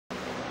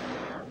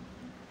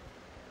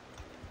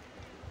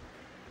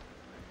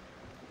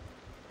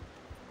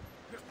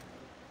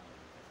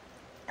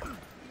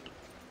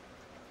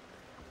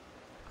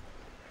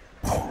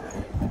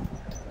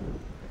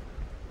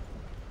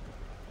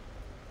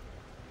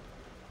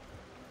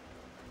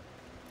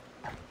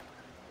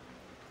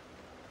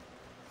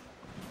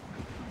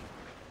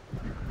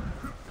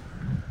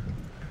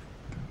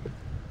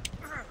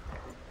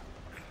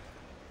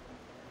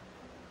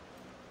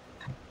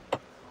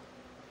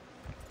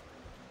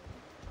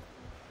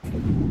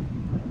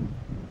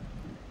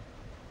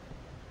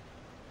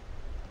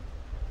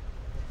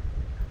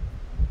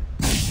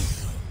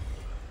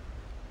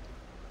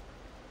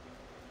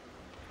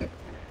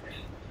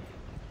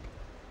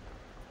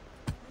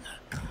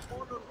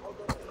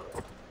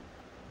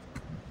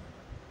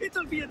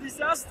This'll be a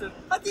disaster.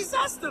 A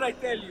disaster, I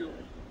tell you.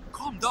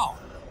 Calm down.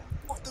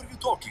 What are you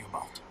talking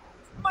about?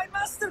 My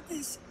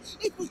masterpiece.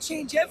 It will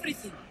change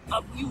everything.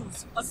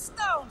 Amuse,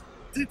 astound,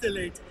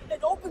 titillate,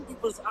 and open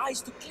people's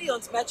eyes to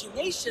KLEON's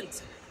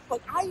imaginations.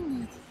 But I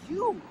need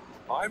you.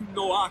 I'm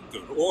no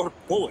actor or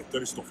poet,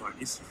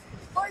 Aristophanes.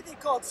 By the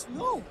gods,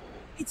 no.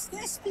 It's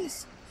this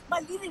piece.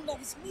 My leading man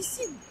is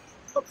missing.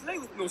 A play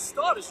with no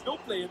star is no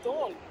play at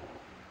all.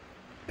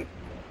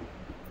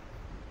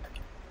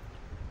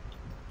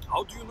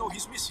 How do you know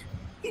he's missing?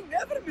 He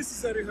never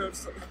misses a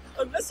rehearsal.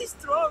 Unless he's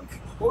drunk,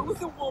 or with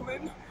a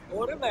woman,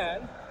 or a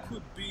man.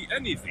 Could be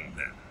anything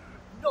then.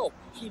 No,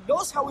 he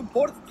knows how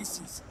important this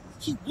is.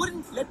 He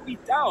wouldn't let me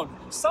down.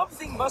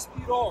 Something must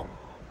be wrong.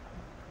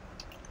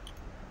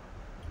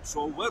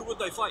 So where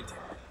would I find him?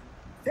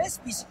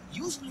 Vespis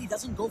usually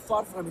doesn't go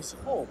far from his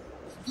home.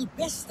 You'd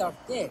best start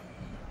there.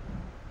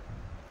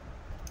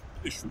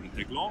 This shouldn't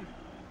take long.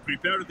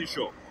 Prepare the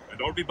show, and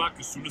I'll be back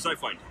as soon as I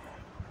find him.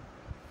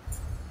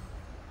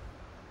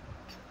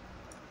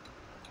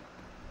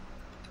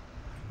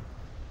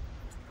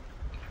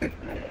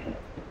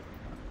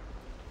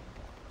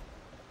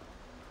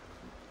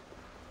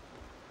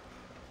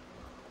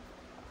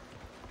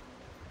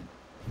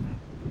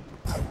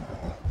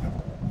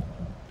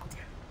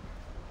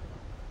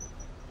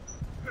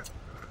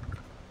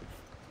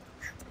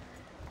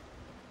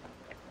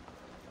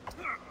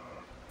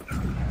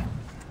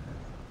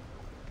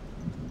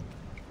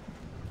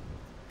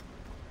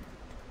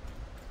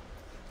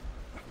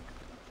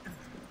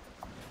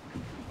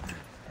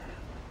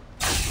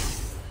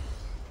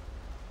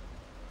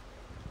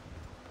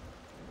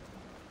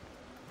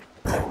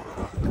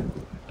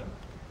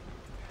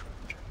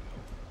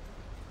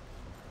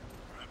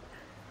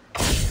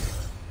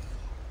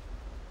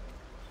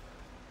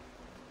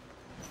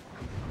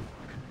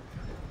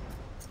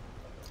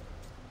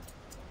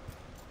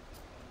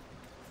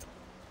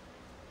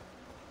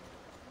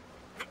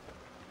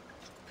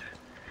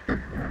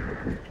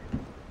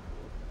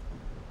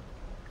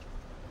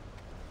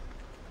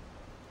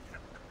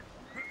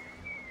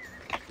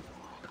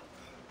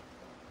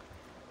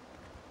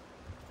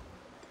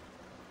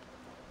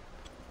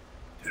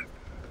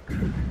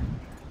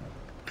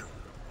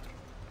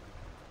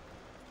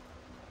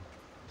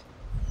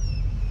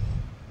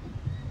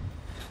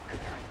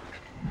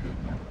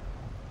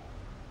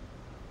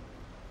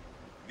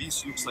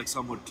 This looks like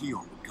somewhere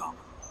KLEON would come.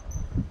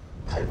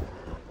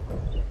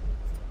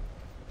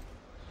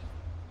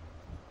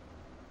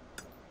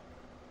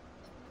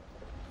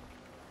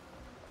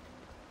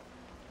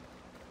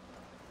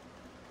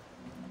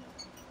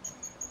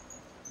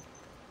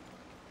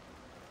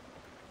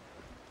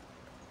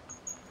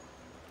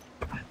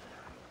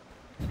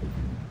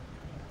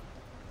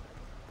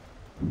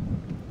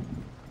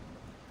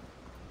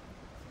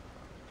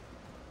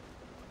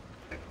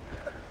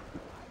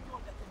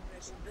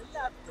 The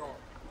lapdog.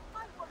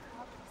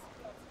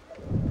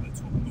 Let's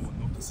hope no one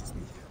notices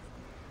me here.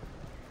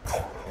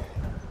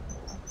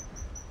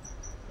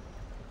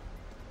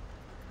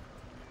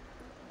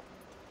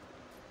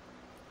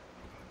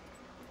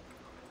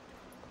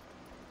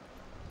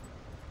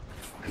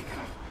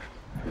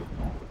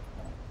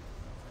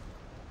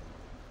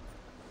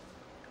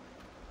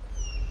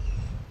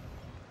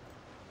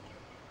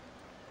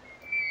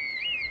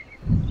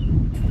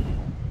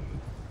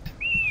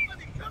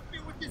 Somebody help me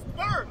with this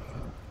bird!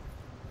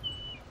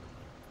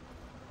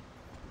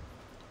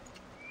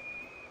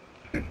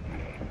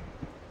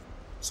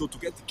 So to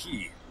get the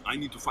key, I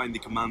need to find the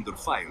commander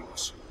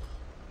files.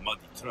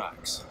 Muddy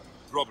tracks.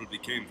 Probably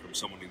came from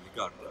someone in the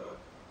garden.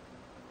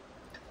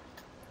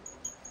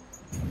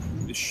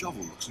 This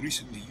shovel looks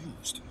recently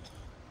used.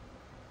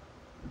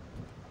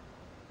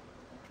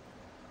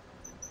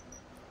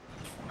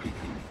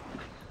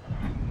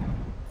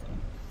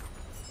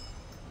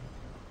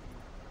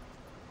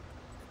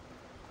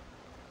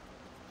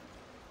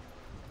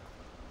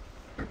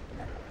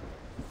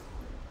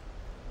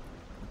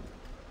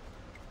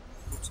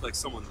 Looks like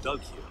someone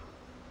dug here.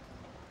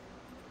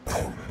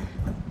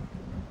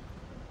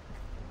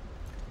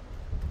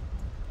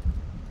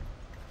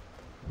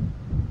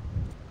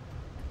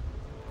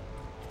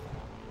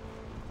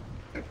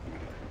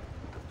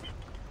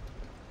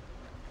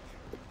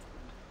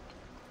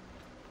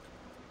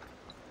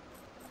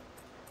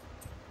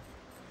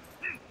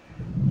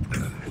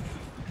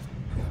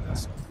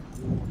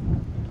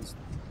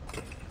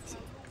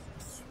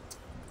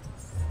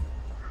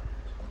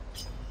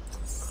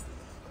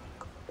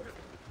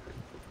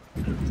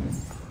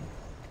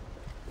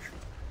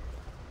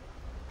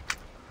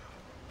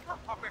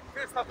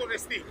 Perché è stato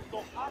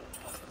restinto?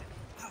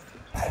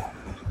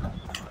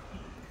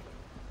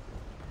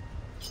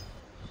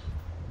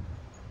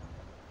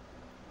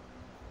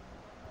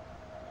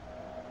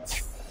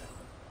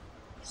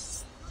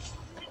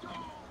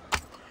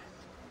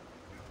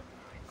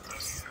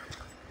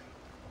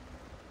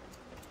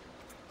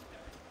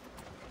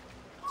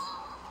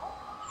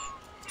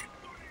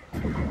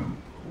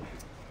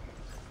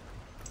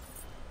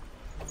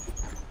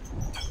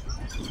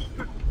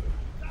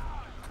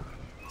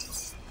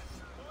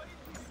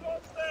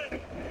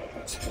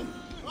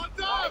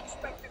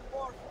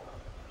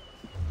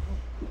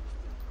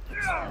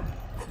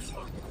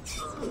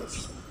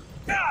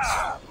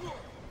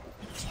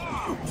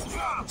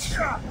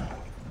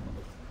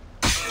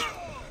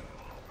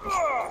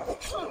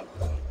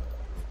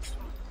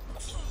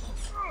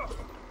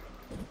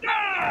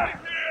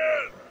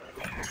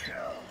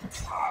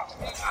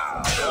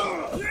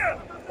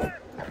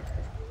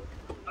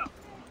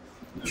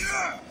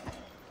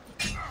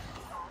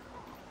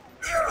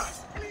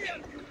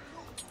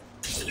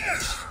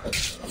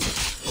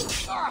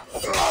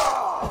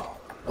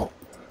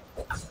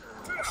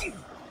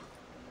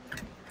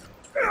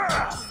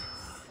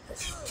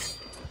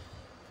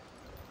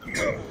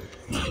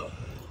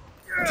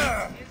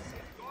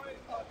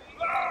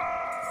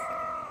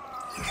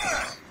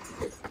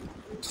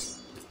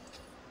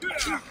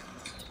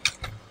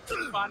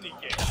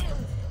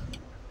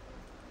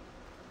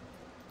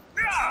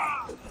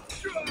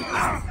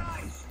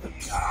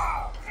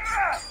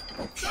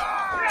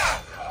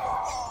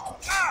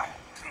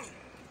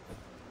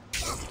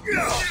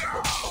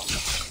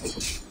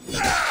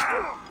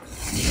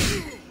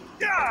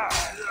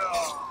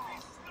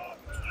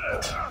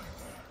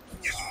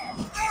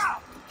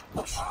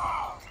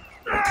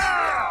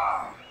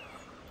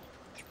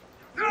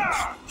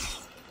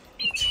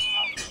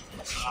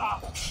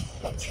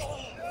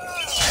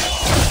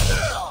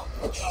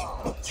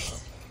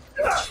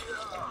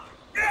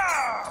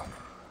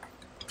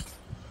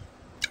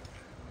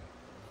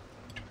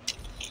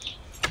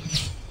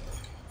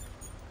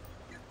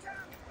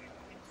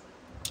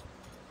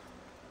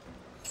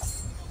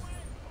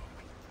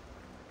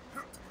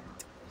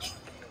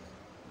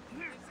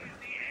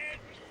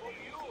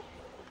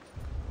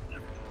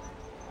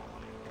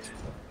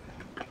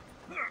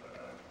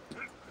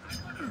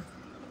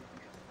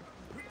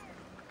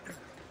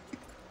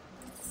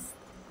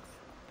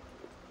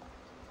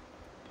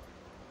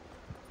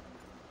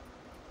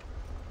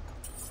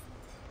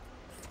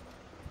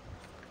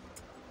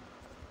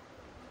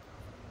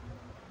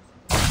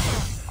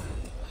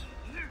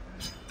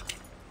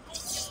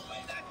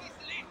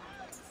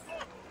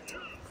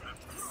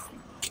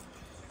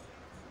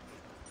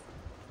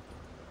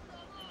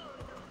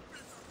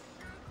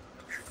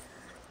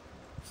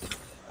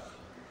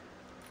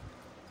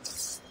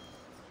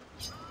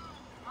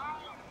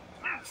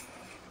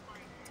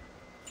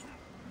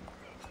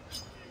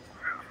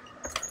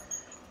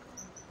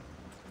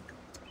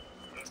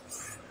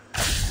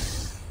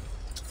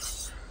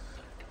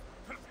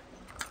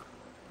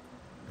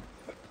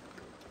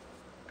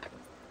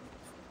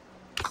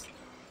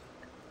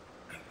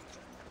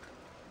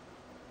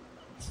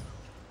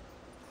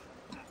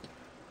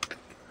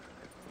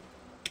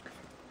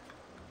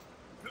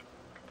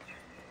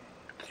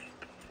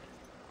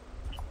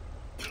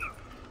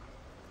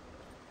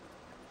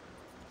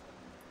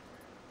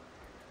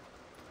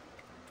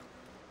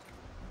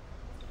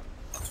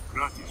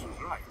 Gratis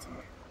was right.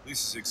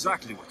 This is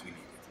exactly what we needed.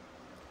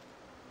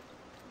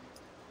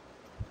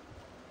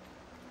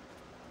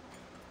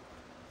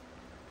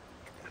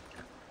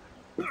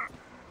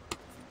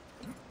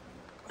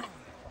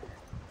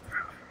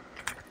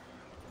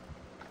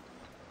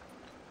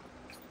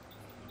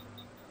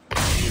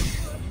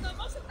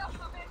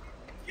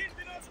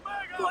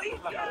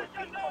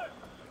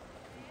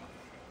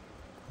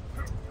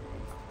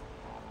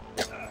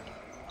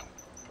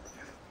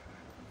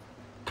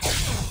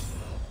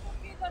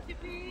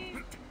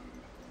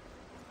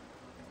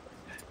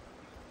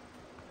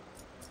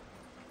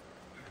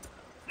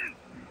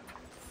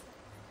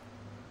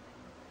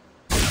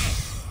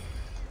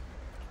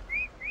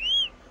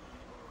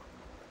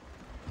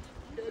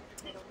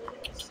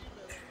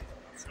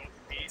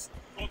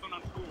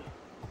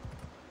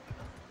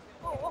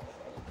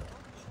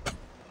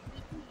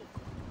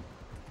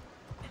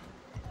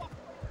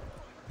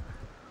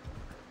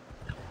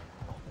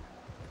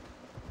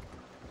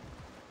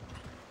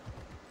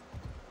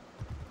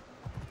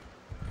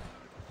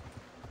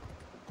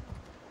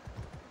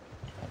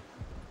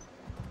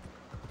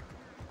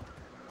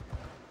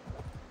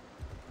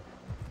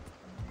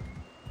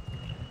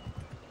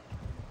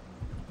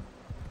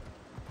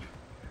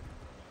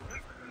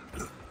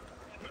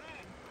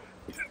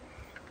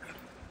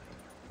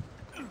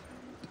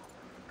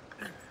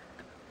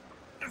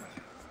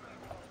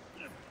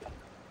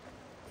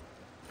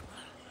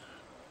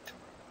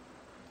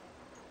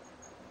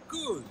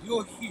 Good,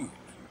 you're here.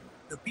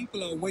 The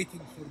people are waiting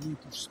for me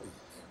to speak.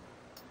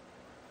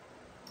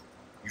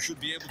 You should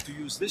be able to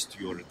use this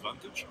to your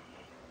advantage.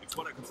 It's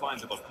what I could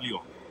find about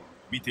KLEON.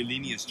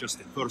 Mytilene is just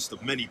the first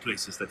of many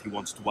places that he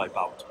wants to wipe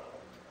out.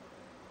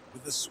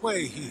 With the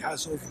sway he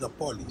has over the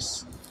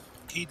police,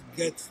 he'd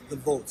get the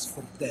votes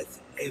for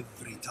death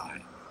every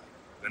time.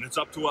 Then it's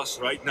up to us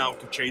right now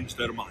to change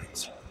their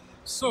minds.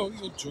 So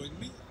you'll join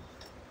me?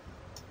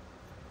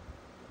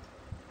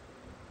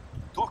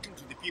 Talking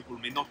to the people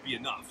may not be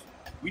enough.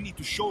 We need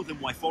to show them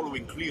why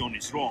following KLEON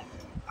is wrong.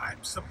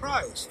 I'm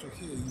surprised to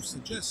hear you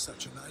suggest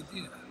such an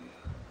idea.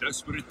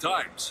 Desperate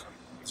times.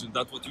 Isn't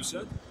that what you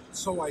said?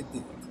 So I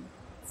did.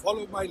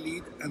 Follow my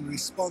lead and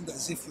respond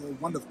as if you're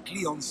one of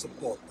KLEON's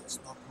supporters,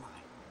 not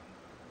mine.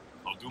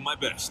 I'll do my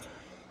best.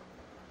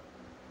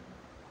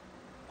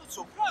 Not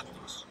so proud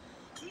of us.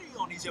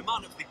 KLEON is a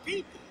man of the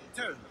people.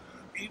 Turner,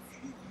 if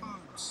you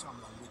harm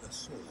someone with a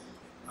sword,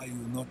 are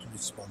you not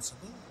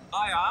responsible?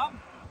 I am.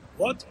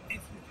 What if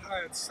you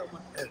hired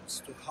someone else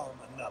to harm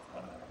another?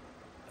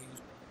 Are you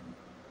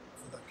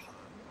for that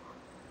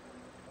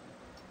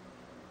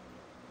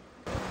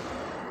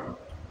harm?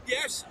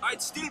 Yes,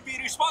 I'd still be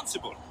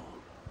responsible.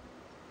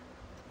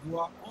 You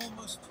are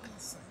almost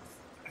innocent,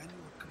 and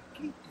you are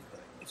completely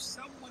right. If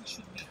someone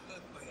should be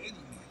hurt by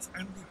any means,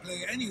 and we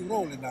play any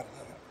role in that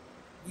hurt,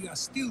 we are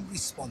still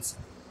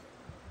responsible.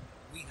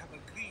 We have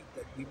agreed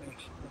that we may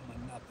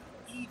harm another,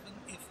 even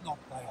if not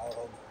by our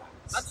own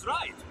hands. That's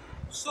right.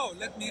 So,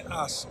 let me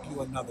ask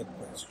you another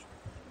question.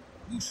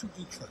 Who should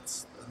you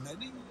trust, the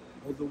many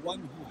or the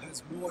one who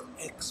has more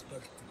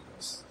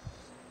expertise?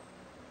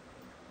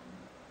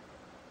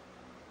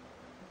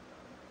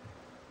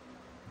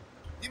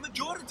 The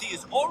majority majority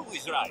is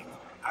always right.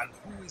 And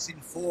who is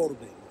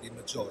informing the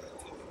majority?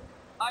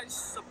 I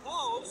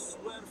suppose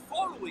we're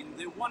following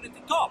the one at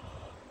the top.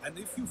 And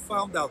if you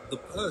found out the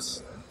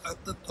person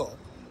at the top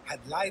had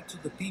lied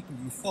to the people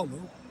you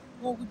follow,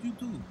 what would you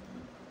do?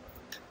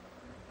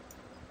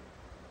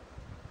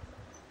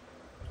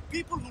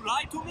 People who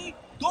lie to me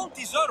don't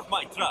deserve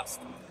my trust.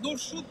 Nor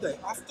should they.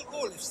 After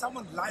all, if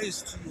someone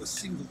lies to you a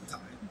single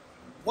time,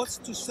 what's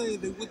to say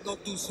they would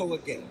not do so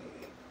again?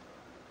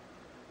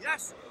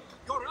 Yes,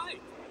 you're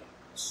right.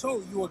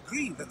 So you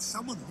agree that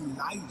someone who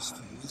lies to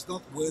you is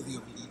not worthy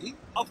of leading?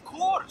 Of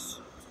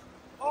course.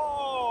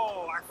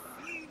 Oh,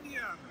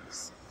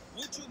 Athenians!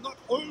 Would you not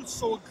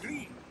also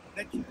agree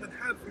that you can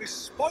have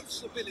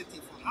responsibility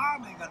for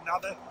harming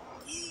another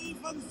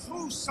even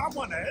through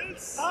someone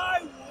else?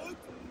 I would.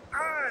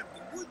 And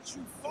would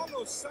you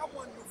follow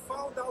someone you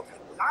found out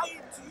had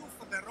lied to you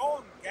for their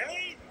own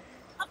gain?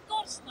 Of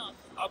course not.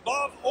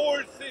 Above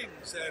all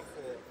things,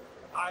 therefore,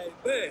 I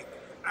beg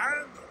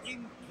and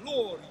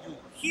implore you,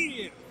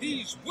 hear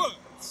these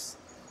words.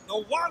 The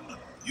one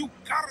you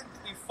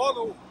currently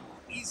follow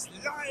is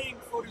lying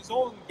for his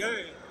own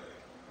gain.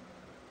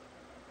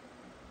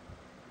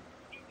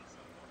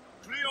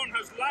 Cleon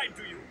has lied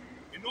to you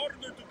in order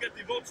to get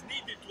the votes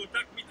needed to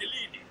attack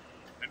Mytilene.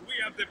 And we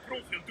have the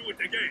proof he'll do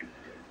it again.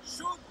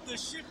 Should the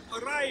ship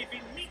arrive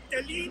in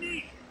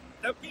Mytilene,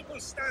 the people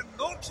stand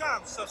no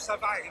chance of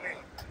surviving.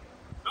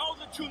 Now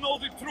that you know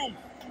the truth,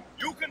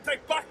 you can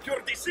take back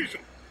your decision.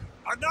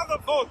 Another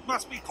vote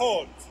must be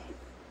called.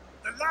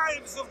 The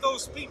lives of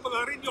those people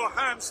are in your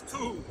hands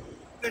too.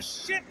 The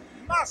ship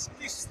must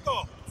be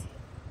stopped.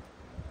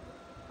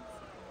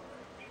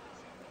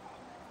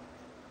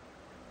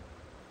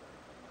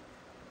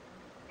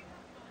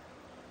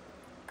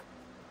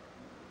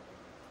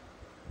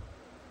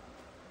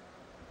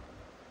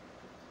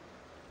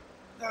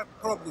 That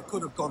probably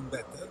could have gone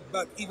better,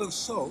 but even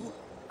so,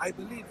 I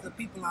believe the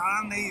people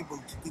are unable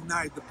to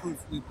deny the proof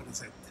we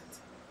presented.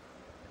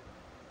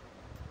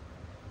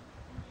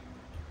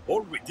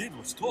 All we did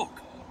was talk.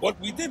 What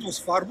we did was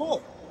far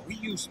more. We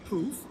used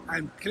proof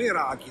and clear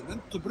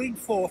argument to bring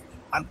forth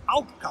an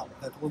outcome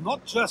that will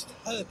not just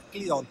hurt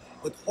KLEON,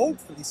 but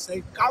hopefully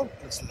save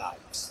countless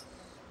lives.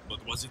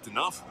 But was it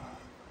enough?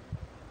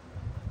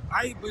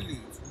 I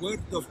believe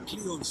word of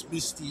KLEON's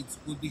misdeeds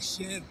will be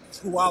shared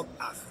throughout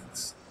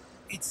Athens.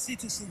 Its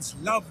citizens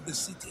love the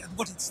city and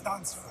what it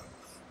stands for.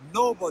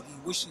 Nobody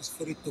wishes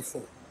for it to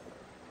fall.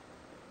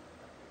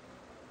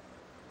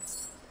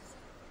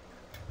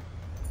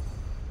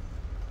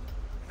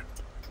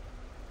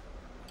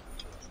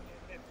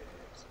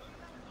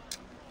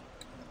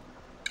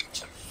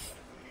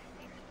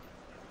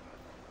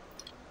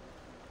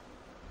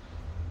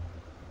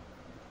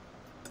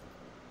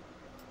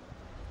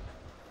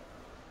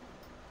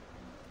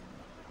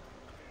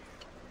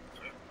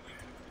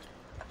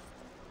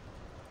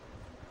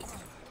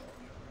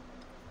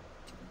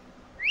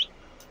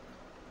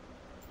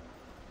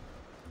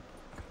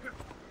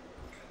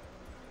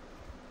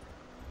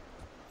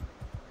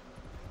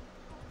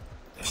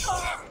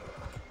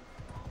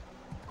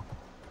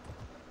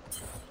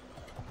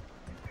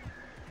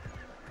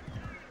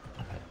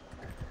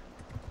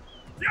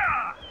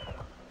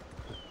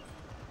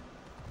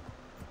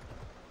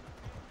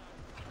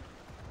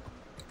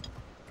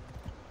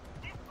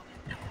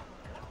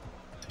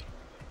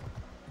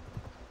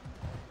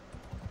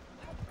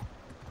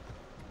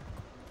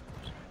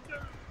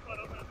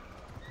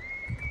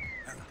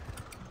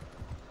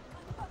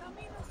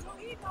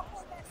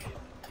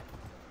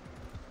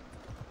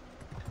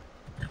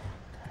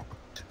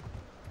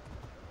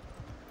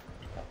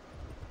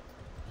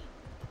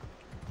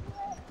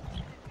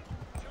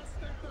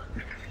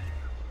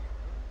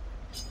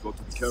 Got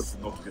to be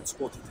careful not to get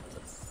spotted.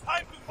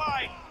 Time to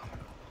fight!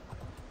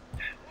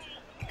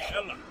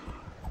 Ella.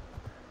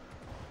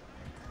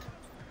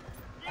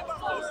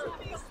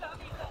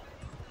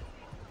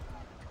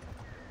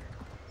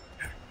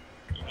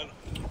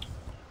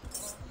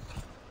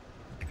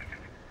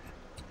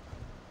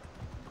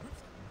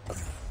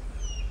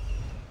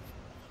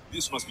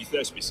 This must be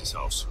Thespis'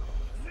 house.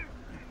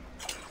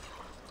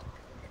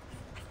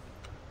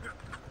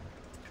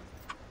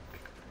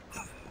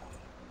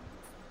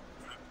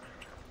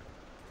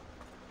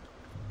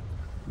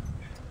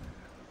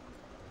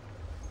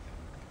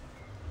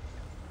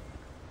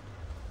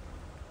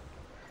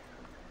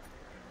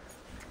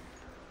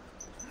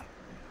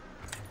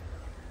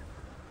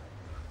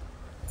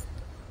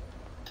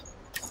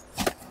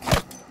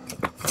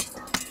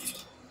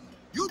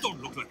 You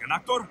don't look like an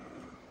actor,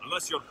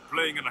 unless you're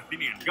playing an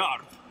Athenian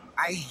guard.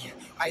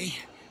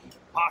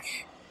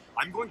 Hush.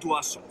 I'm going to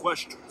ask some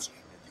questions,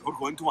 and you're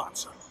going to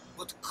answer.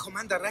 But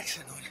Commander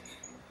Rexenon...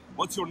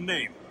 What's your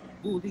name?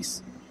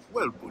 Budis.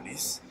 Well,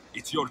 Bullis,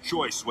 it's your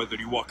choice whether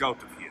you walk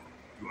out of here.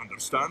 You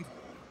understand?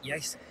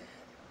 Yes.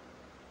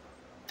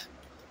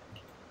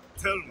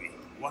 Tell me,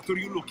 what are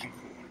you looking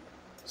for?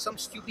 Some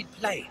stupid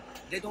play.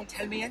 They don't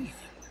tell me anything.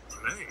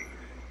 Play?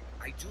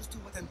 I just do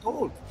what I'm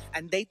told.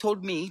 And they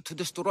told me to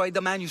destroy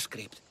the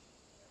manuscript.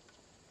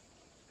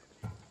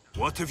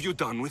 What have you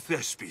done with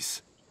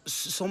Thespis?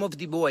 Some of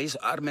the boys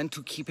are meant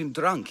to keep him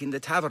drunk in the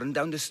tavern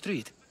down the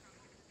street.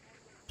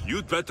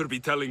 You'd better be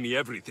telling me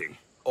everything.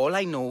 All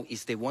I know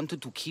is they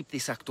wanted to keep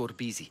this actor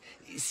busy.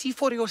 See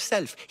for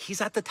yourself,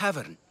 he's at the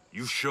tavern.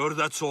 You sure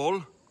that's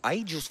all?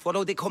 I just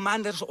follow the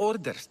commander's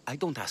orders. I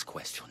don't ask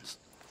questions.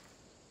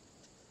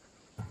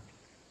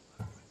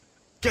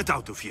 Get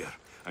out of here,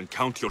 and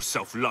count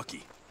yourself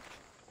lucky.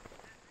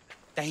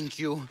 Thank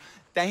you.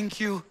 Thank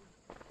you.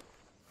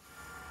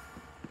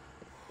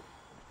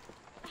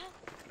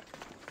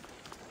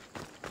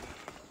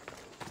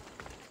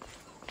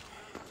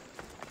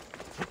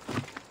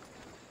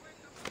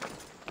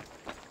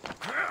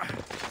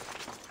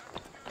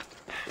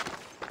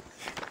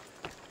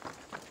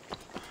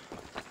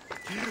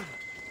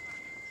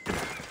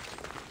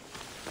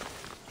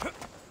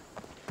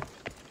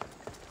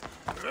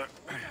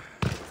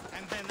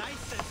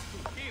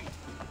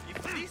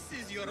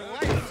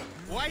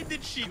 Why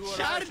did she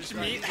charge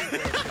me?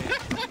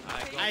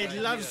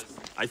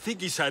 I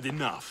think he's had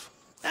enough.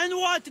 And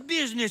what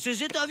business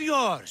is it of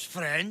yours,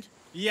 friend?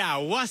 Yeah,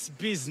 what's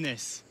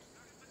business?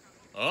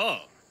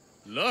 Oh,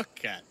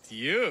 look at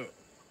you.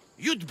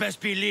 You'd best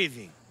be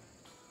leaving.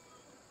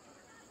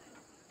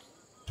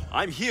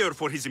 I'm here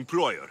for his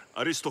employer,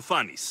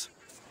 Aristophanes.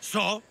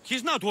 So,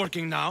 he's not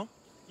working now?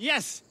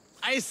 Yes,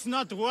 it's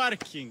not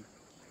working.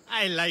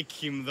 I like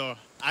him though.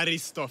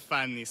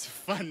 Aristophanes,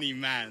 funny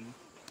man.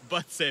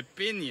 But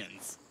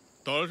opinions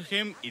told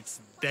him it's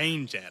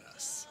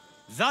dangerous.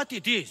 That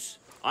it is.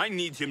 I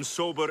need him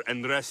sober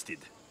and rested.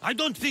 I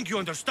don't think you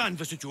understand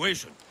the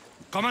situation.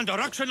 Commander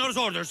Aktioner's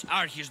orders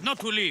are he's not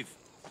to leave.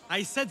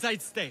 I said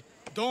I'd stay.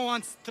 Don't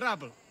want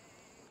trouble.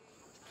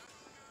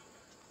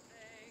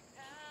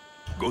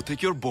 Go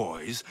take your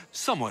boys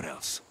somewhere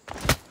else.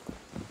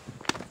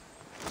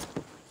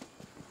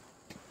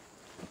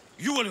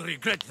 You will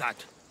regret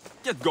that.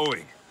 Get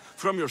going.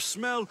 From your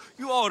smell,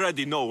 you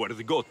already know where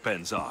the goat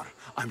pens are.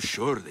 I'm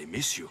sure they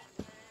miss you.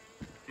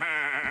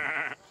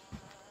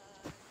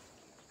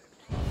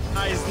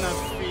 I's not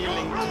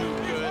feeling too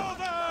good.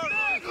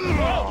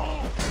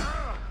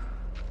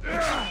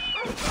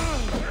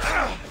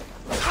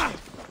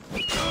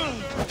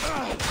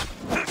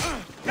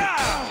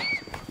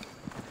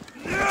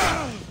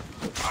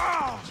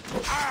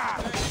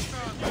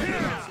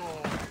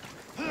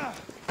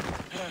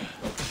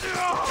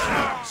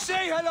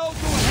 Say hello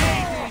to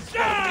Hades!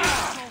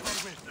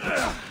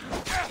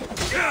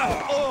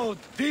 Oh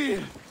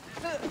dear!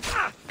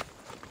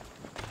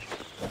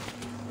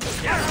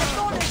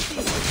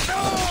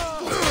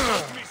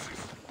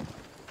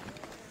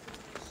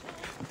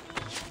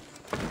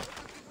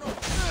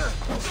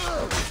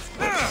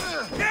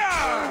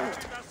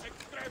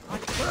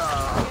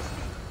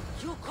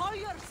 You call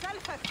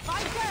yourself a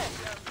fighter?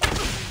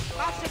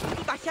 Πάσε του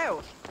του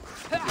ταχαίως.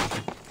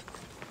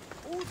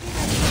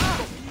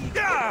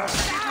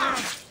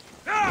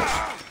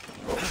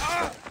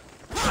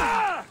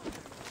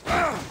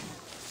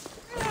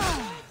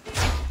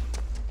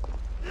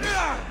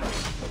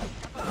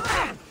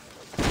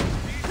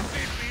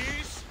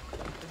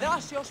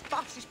 Δράσεως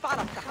παύσης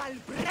πάρακα. I'll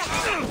break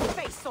the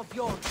face of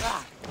your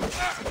god.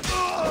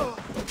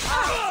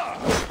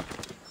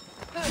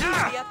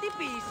 Γιατί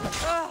πεις?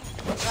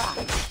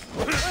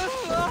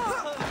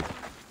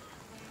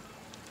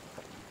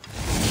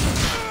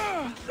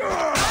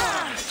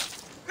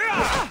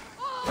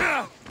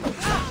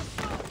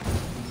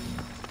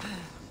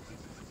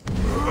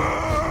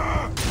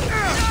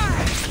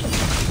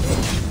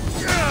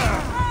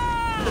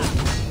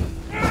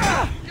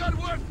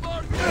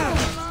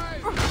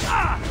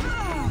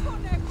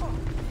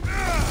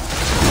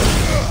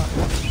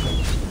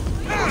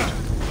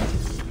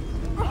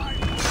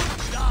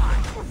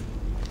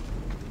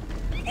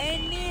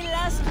 Any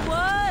last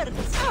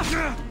words?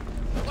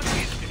 What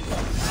is this?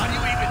 Are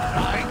you even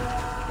trying?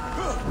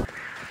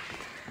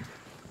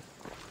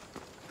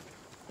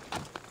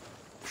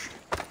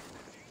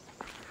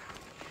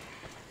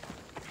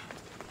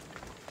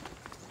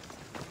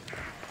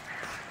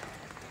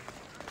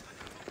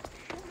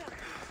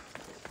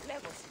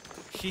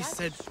 He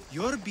said,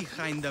 you're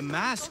behind the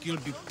mask,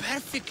 you'll be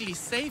perfectly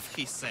safe,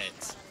 he said.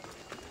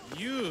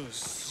 You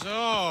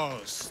so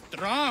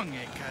strong,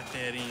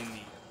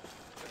 Ekaterini.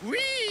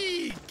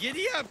 Whee!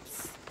 Giddy-ups!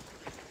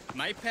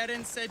 My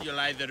parents said you'll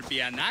either be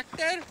an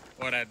actor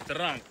or a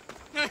drunk.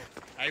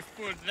 I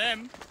fooled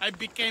them. I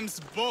became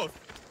both.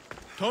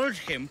 Told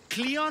him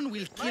KLEON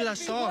will kill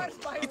us all.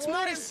 It's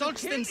more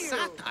insults than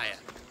satire.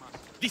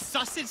 The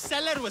sausage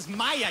seller was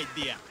my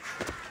idea.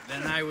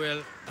 Then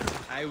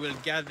I will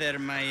gather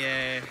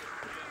my,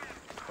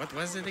 what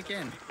was it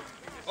again?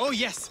 Oh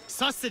yes,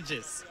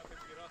 sausages.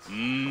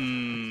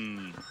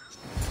 Mmm.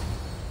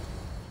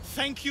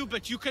 Thank you,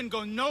 but you can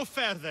go no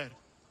further.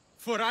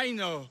 For I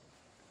know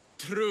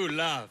true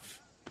love.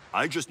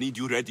 I just need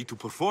you ready to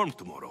perform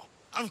tomorrow.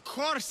 Of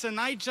course, and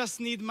I just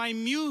need my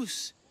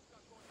muse.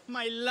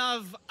 My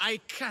love, I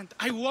can't.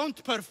 I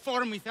won't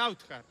perform without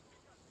her.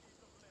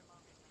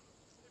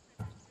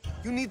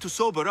 You need to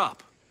sober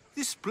up.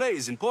 This play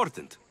is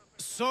important.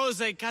 So's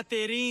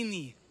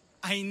Ekaterini.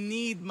 I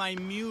need my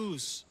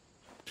muse.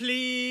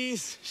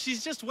 Please,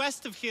 she's just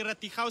west of here at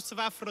the House of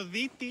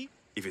Aphrodite.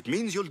 If it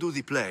means you'll do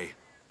the play,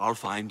 I'll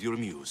find your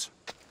muse.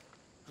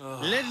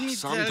 Let me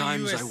tell you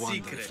Sometimes a I wonder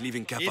secret. if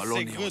leaving It's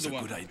Capalonia was a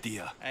one. good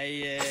idea.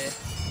 I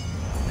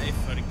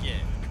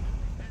forget.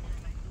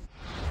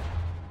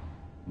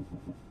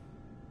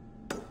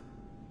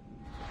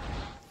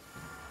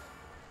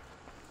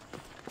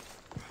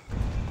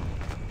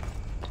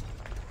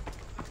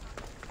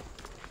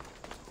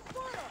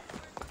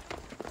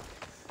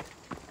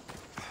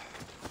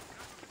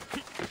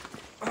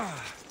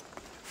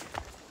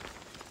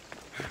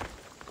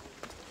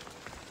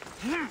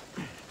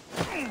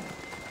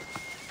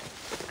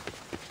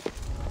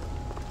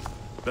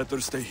 Better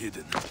stay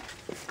hidden.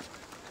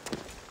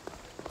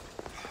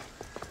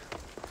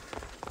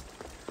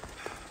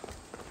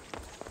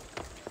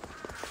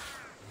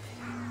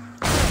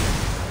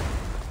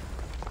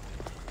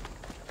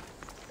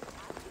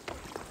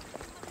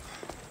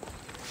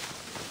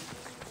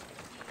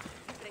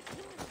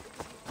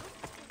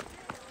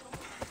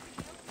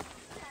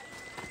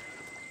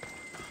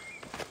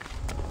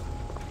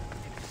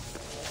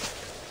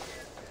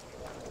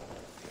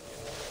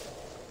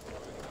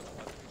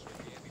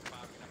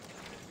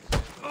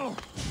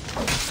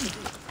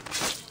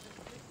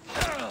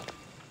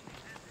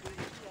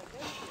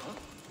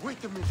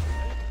 Wait a minute.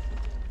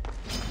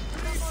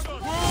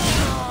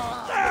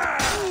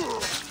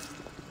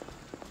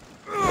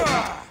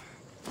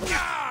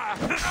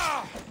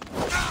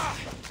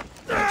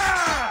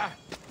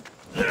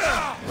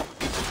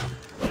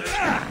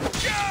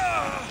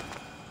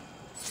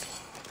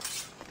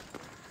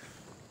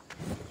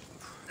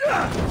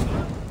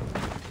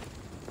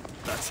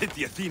 Let's hit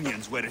the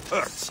Athenians where it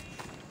hurts.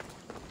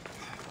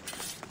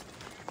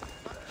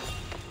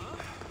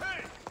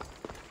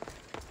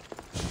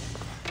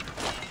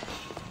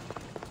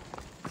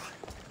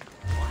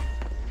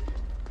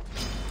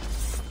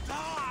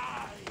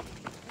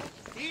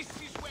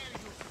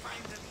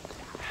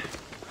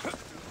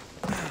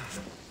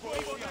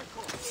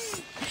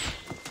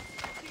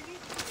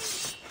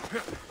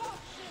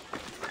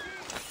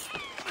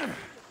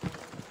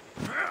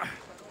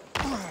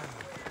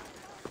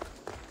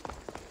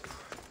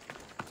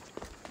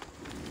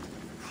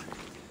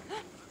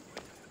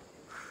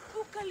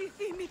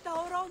 Τα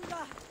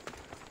ορόντα!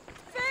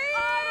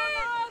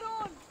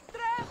 Άρον!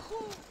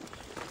 Τρέχου!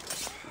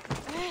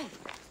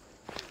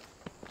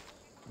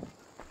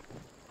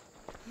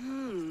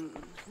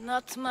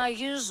 Not my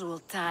usual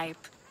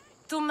type.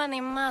 Too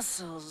many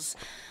muscles.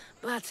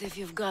 But if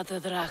you've got a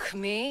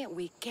drachmi,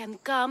 we can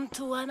come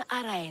to an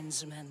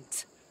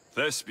arrangement.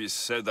 Thespis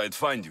said I'd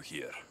find you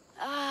here.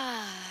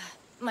 Ah,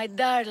 my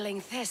darling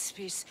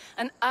Thespis,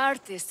 an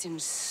artist in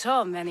so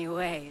many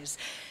ways.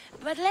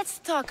 But let's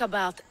talk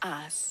about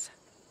us.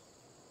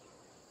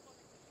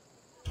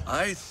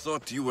 I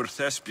thought you were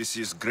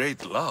Thespis'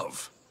 great love.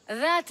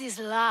 That is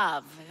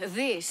love.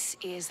 This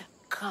is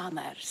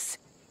commerce.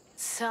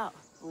 So,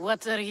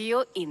 what are you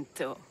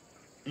into?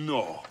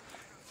 No.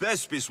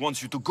 Thespis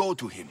wants you to go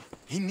to him.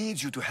 He needs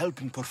you to help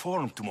him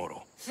perform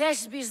tomorrow.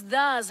 Thespis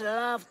does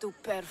love to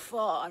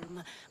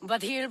perform,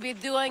 but he'll be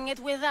doing it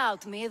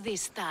without me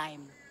this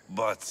time.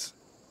 But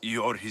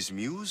you're his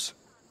muse?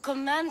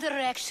 Commander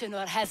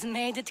Exenor has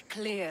made it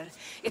clear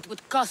it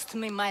would cost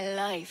me my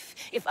life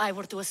if I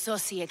were to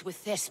associate with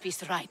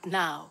Thespis right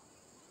now.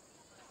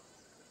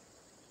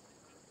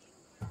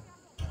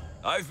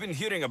 I've been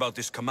hearing about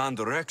this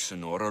Commander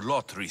Exenor a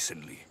lot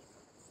recently.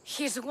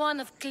 He's one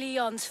of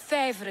KLEON's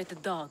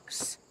favorite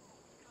dogs.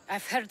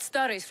 I've heard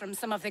stories from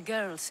some of the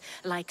girls.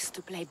 Likes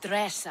to play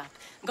dress-up,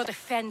 got a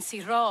fancy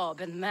robe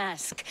and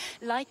mask.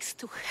 Likes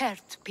to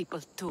hurt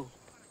people too.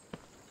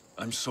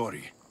 I'm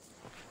sorry.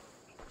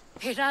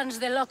 He runs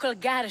the local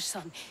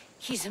garrison.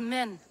 His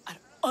men are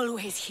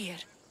always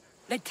here.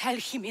 They'd tell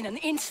him in an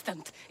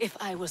instant if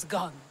I was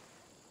gone.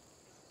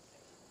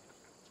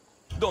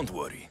 Don't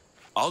worry.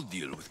 I'll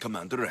deal with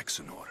Commander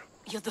Exenor.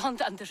 You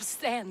don't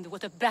understand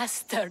what a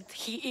bastard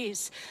he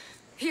is.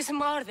 He's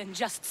more than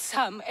just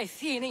some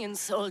Athenian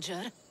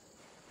soldier.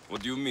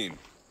 What do you mean?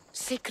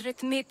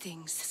 Secret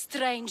meetings,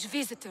 strange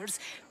visitors.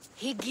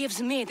 He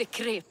gives me the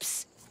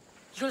creeps.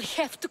 You'll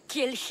have to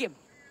kill him.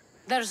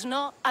 There's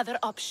no other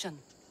option.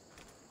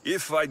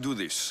 If I do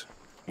this,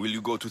 will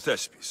you go to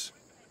Thespis?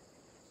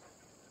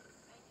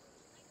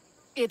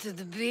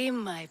 It'd be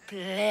my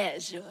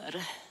pleasure.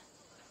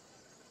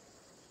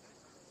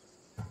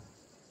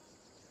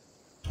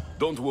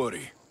 Don't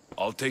worry.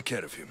 I'll take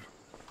care of him.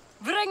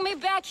 Bring me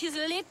back his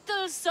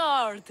little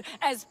sword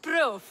as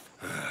proof.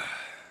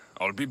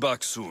 I'll be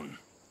back soon.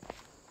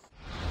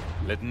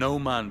 Let no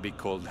man be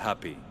called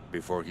happy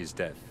before his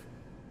death.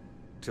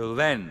 Till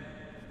then,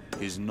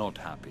 he's not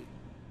happy.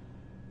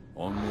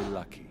 Only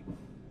lucky.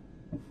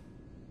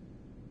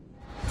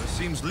 There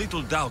seems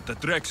little doubt that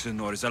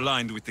Exenor is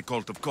aligned with the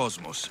cult of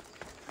Cosmos.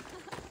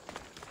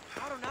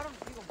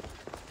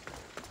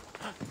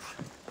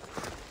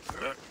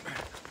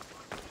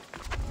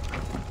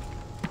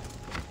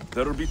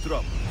 There'll be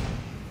trouble.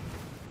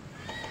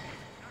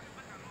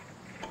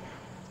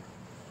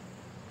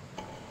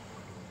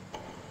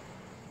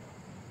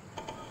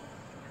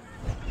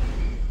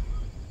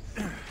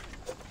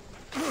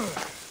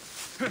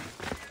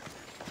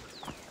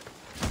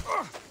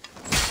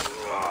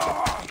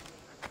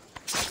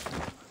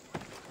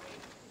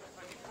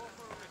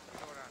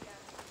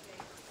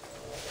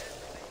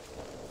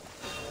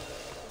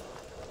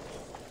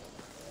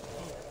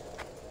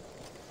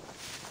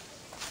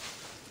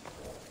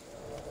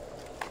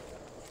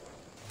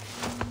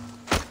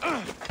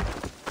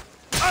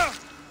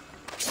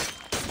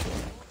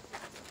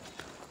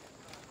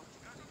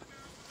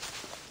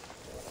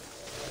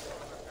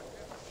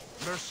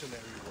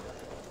 mercenary work.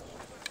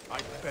 I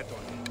bet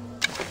on it.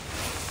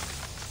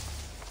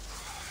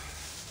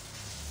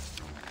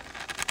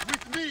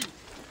 With me,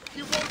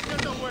 he won't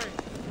get away.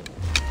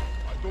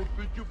 I don't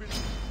think you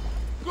believe.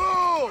 Go!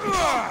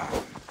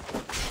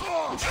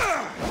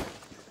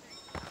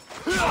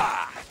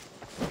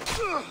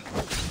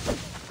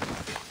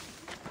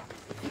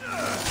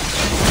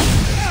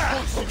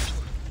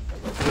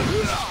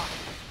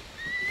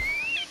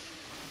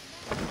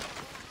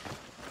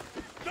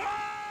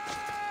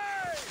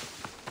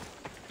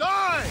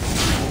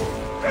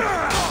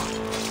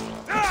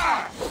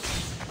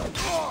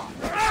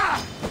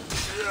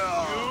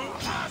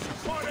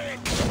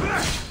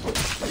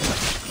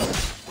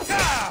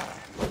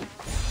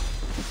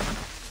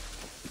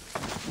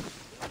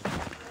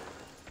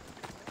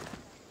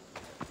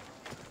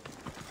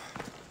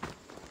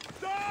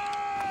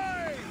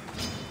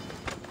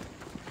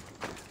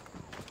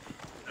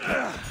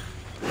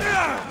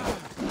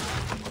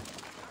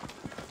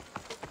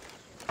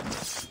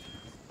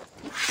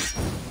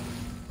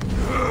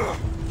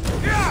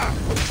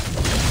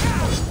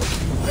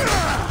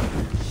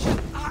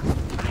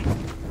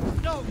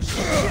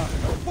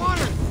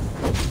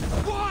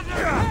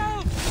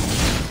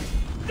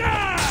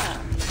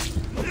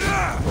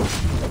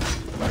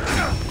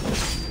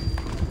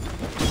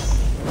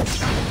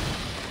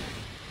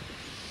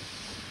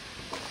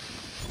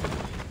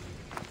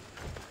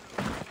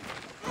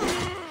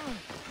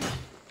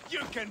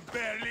 Can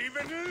barely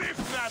even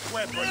lift that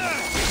weapon!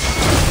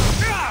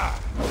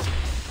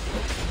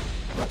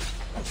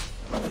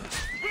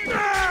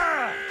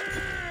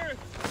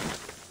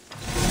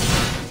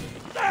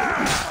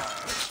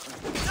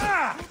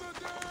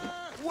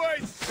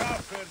 Wait,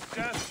 suffer,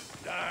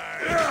 just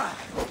die!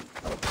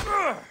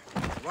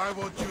 Why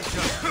won't you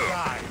just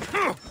die?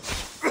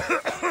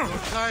 Your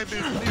time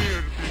is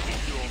near,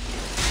 Vigilio.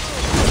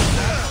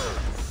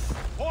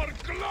 For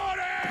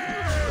glory!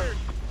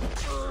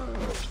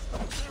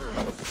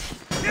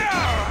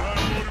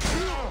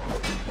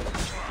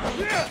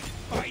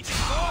 Fight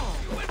it off!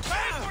 You will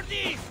pay for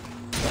this!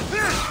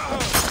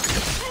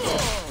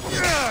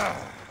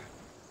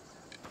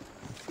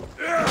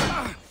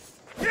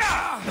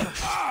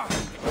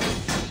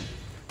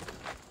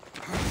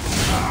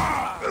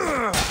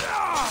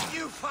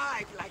 You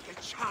fight like a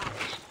child!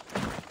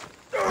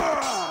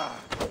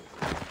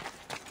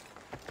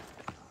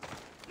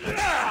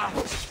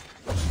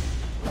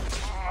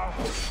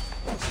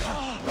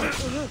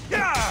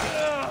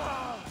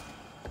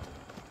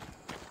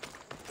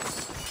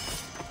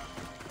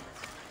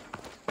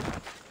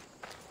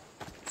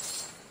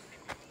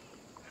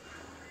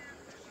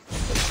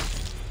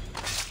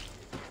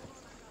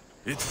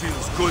 It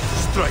feels good to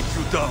strike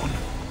you down.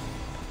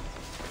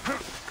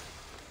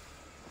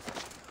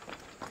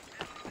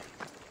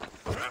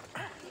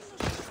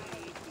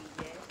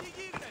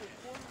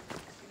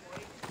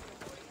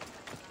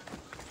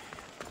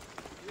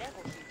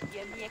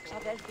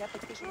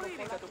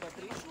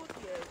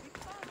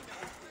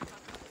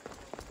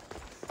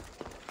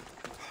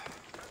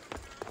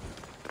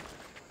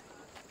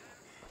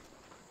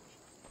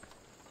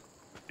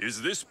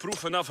 Is this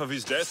proof enough of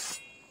his death?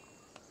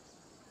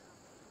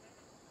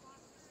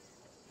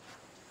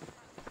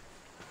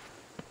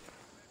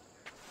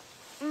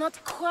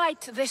 Not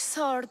quite the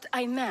sort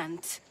I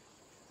meant.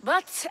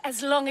 But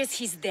as long as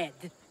he's dead.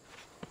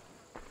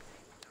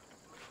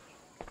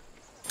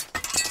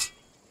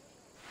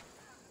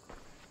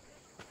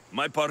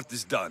 My part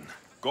is done.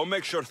 Go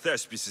make sure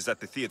Thespis is at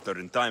the theater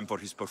in time for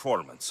his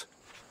performance.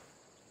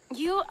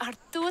 You are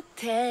too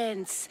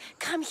tense.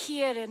 Come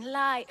here and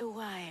lie a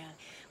while.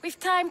 We've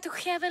time to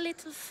have a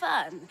little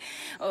fun.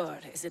 Or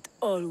is it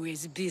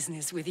always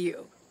business with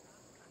you?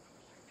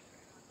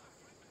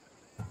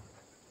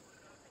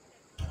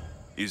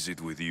 Is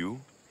it with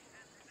you?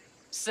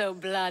 So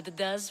blood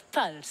does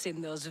pulse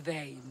in those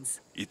veins.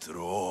 It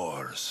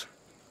roars.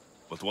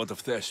 But what of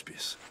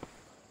Thespis?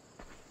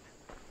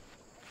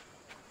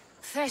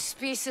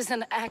 Thespis is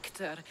an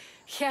actor.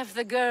 Half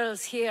the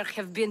girls here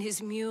have been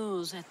his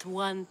muse at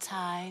one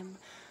time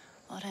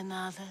or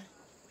another.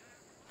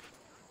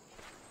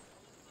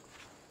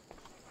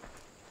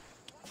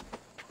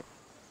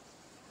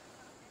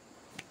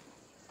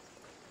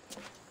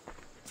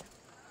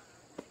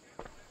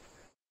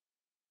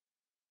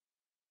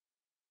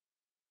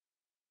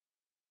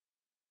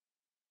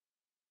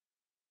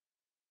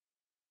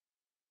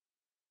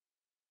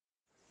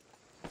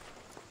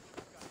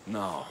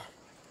 Now,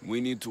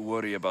 we need to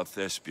worry about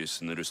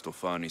Thespis and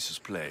Aristophanes'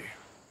 play.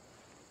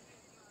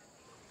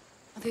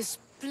 This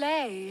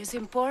play is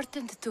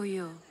important to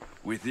you.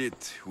 With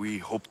it, we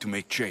hope to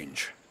make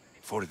change.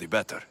 For the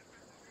better.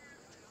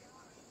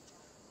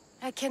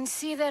 I can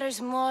see there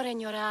is more in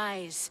your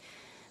eyes,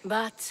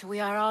 but we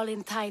are all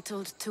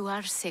entitled to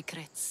our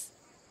secrets.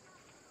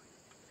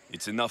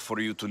 It's enough for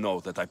you to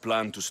know that I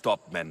plan to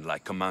stop men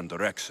like Commander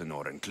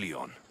Exenor and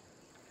KLEON.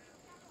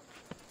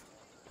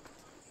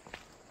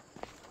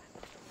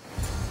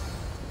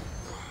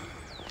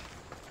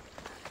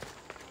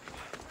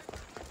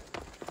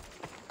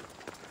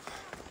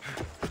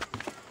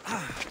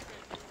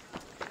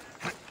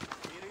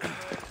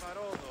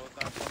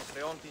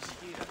 Θεόν της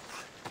χείρας.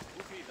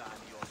 Πού πήγαν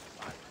οι όσοι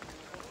πάλι.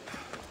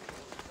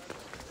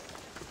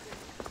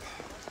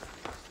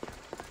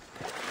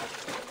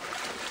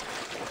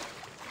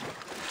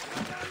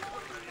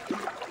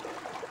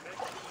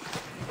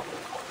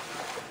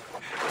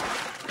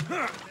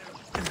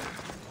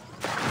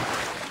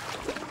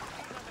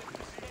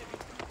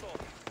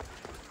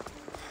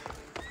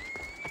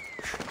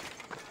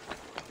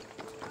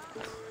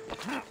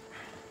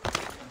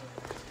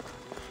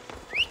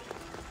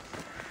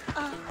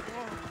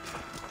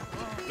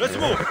 Let's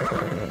move!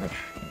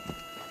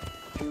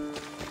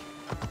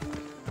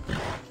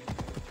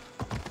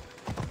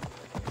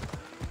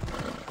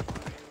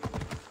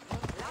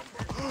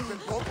 Δεν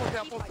πω ποτέ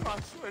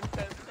αποφράσω εν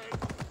τέλει.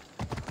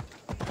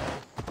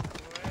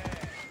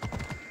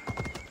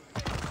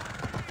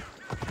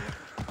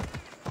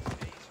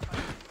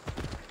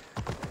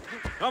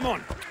 Come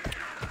on!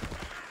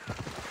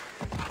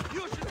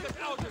 You should get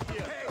out of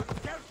here!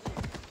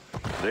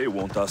 They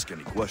won't ask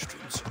any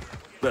questions.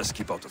 Best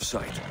keep out of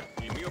sight.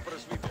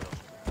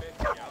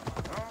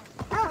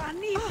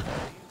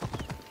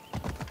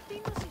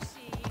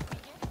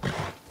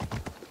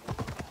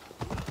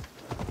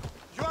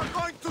 You are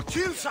going to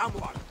kill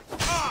someone!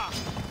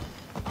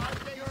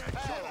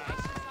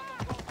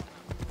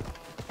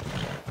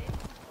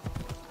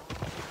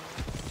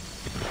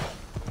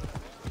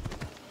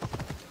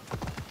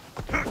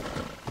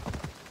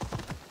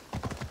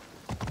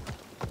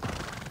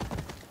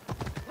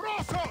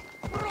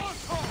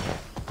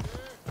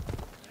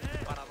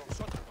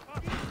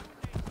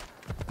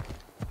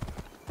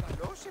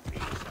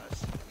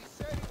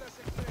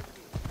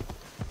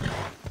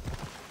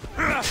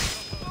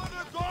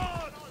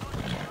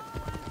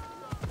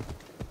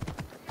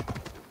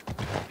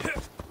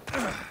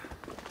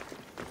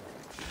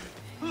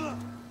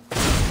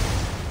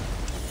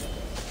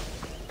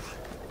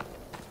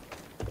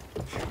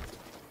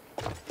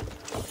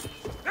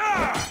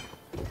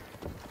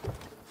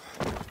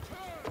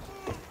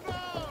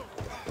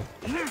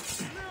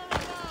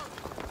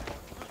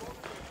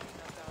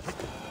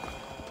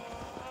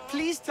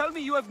 Please tell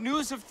me you have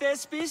news of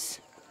Thespis?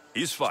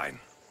 He's fine,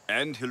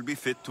 and he'll be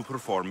fit to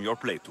perform your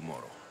play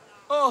tomorrow.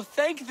 Oh,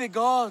 thank the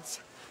gods.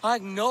 I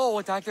know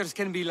what actors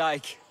can be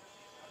like.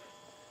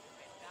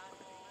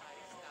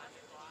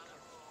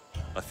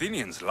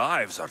 Athenians'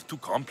 lives are too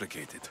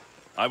complicated.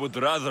 I would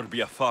rather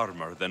be a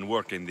farmer than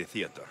work in the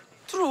theater.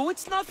 True,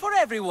 it's not for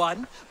everyone,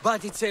 but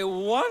it's a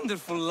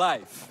wonderful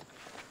life.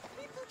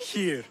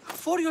 Here,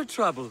 for your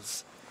troubles.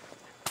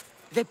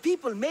 The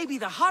people may be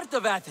the heart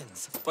of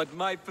Athens, but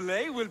my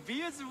play will be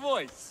its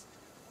voice.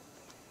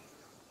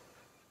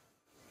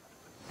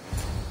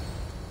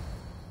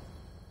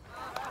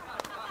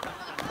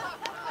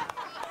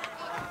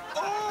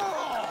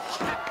 Oh,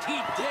 happy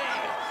day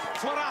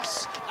for us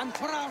and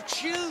for our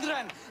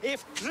children if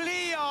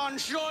KLEON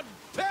should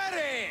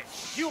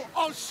perish! You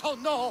also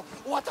know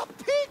what a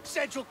pig's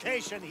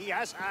education he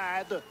has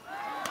had.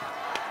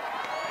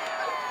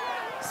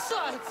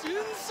 Such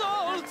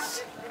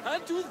insults!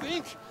 And to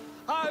think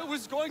I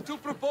was going to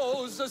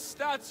propose a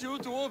statue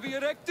to be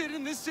erected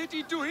in the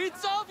city to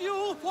each of you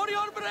for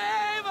your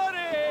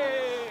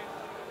bravery!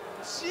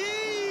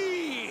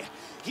 See!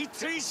 He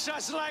treats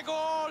us like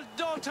old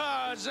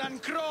dotards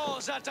and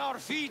crawls at our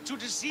feet to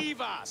deceive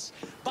us.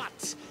 But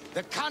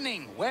the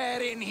cunning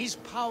wherein his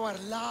power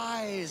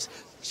lies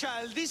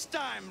shall this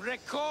time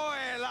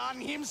recoil on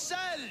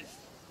himself.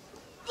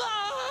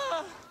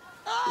 Ah!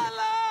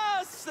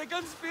 Alas! The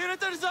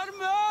conspirators are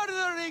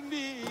murdering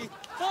me!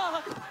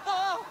 Ah!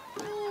 Ah!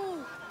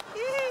 Ooh!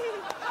 Ee!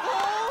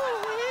 Oh!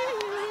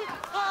 Ee!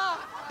 Ah!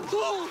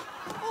 Ooh!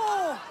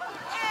 Oh!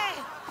 Eh!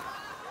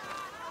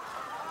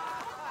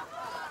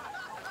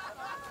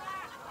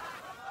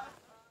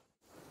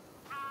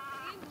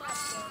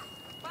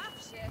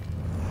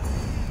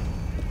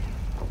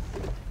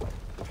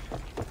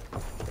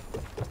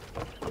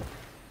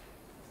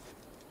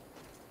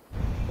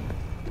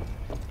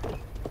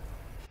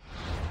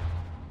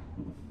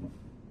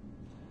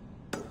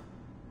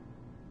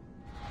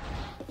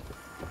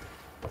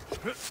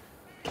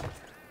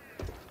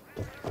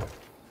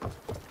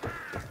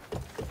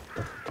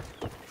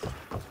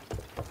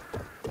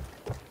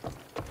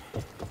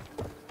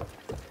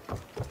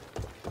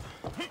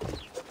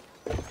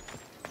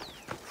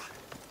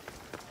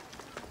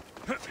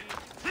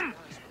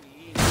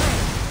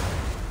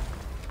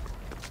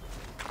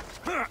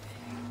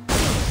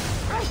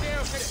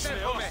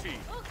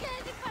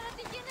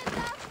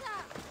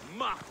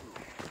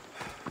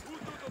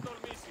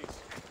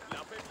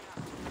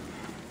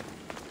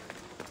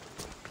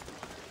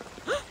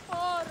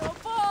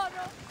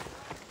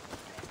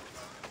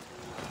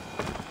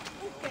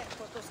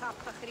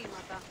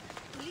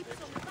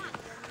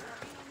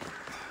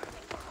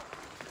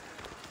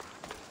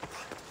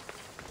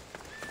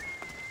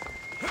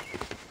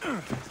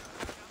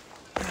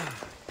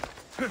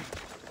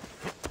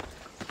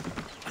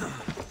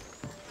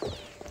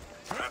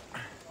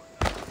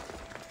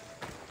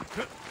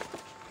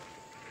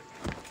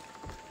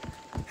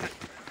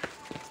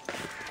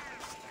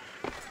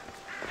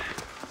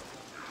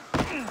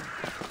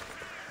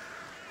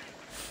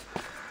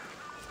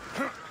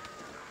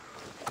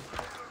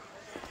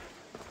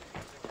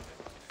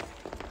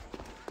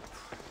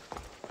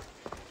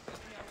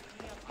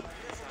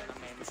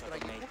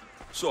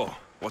 So,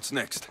 what's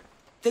next?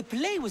 The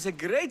play was a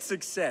great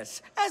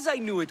success, as I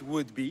knew it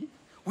would be.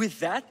 With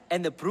that,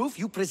 and the proof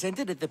you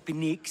presented at the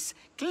Phoenix,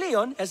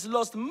 KLEON has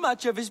lost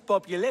much of his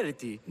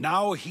popularity.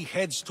 Now he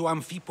heads to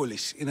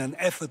Amphipolis in an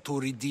effort to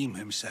redeem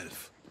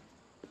himself.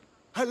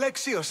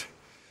 Alexios!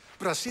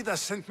 Brasidas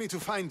sent me to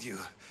find you.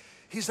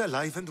 He's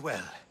alive and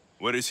well.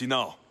 Where is he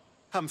now?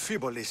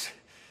 Amphipolis.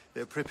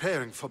 They're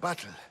preparing for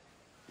battle.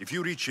 If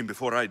you reach him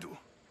before I do,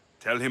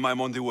 tell him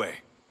I'm on the way.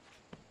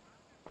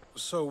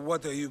 So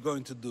what are you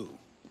going to do?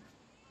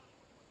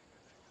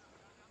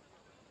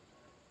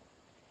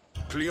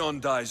 KLEON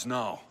dies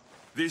now.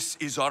 This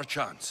is our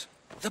chance.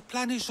 The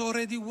plan is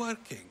already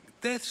working.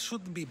 Death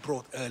shouldn't be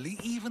brought early,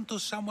 even to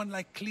someone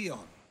like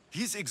KLEON.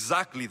 He's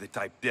exactly the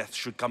type death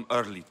should come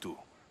early to.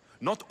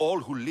 Not all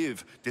who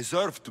live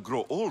deserve to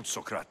grow old,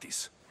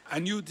 Socrates.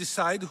 And you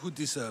decide who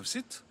deserves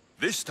it?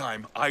 This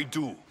time, I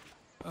do.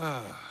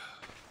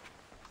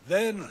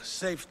 Then,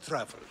 safe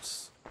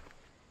travels.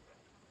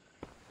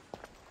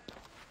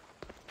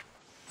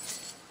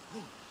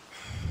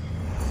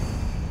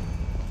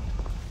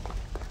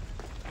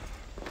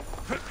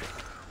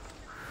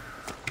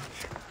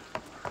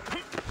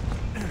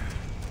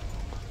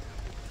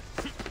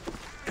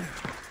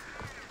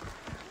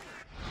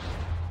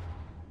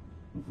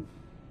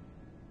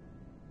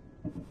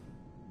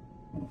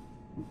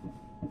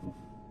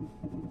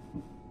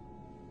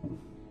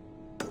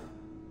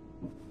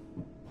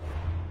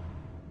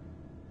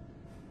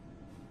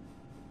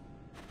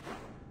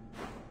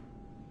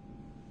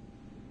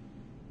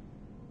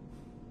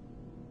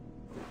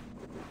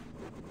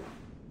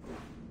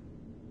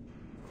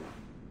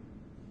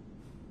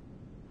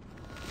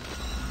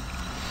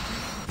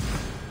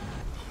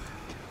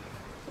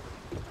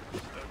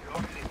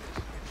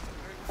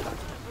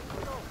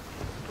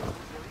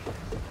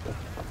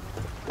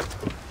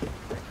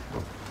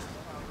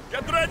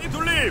 Get ready to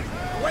leave!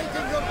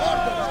 Waiting your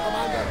orders,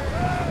 Commander!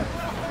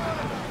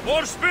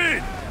 More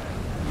speed!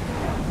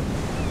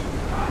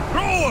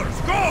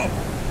 Rowers, go!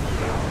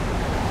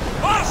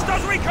 Fast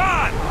as we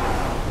can!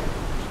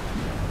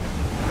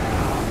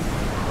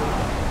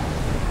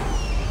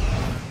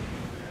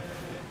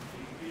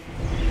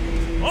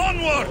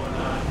 Onward!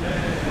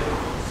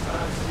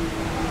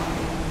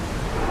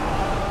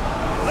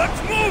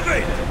 Let's move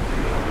it!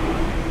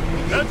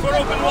 Head for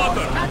open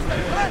water! Catch the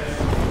threats!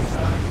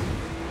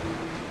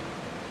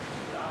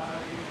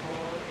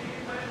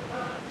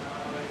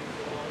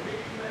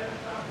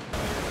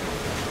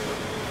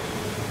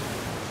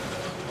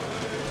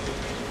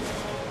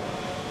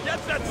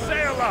 Get that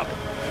sail up!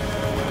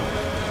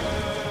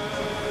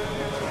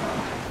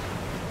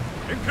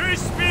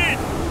 Increase speed!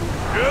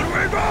 Here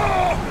we go!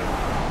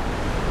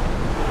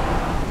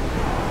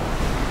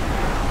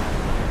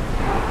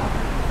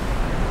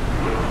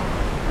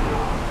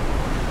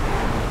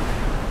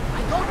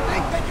 I don't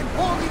think they can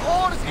pull the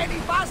oars any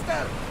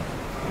faster!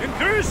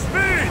 Increase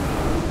speed!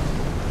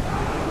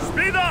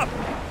 Speed up!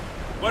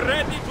 We're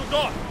ready to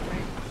dock!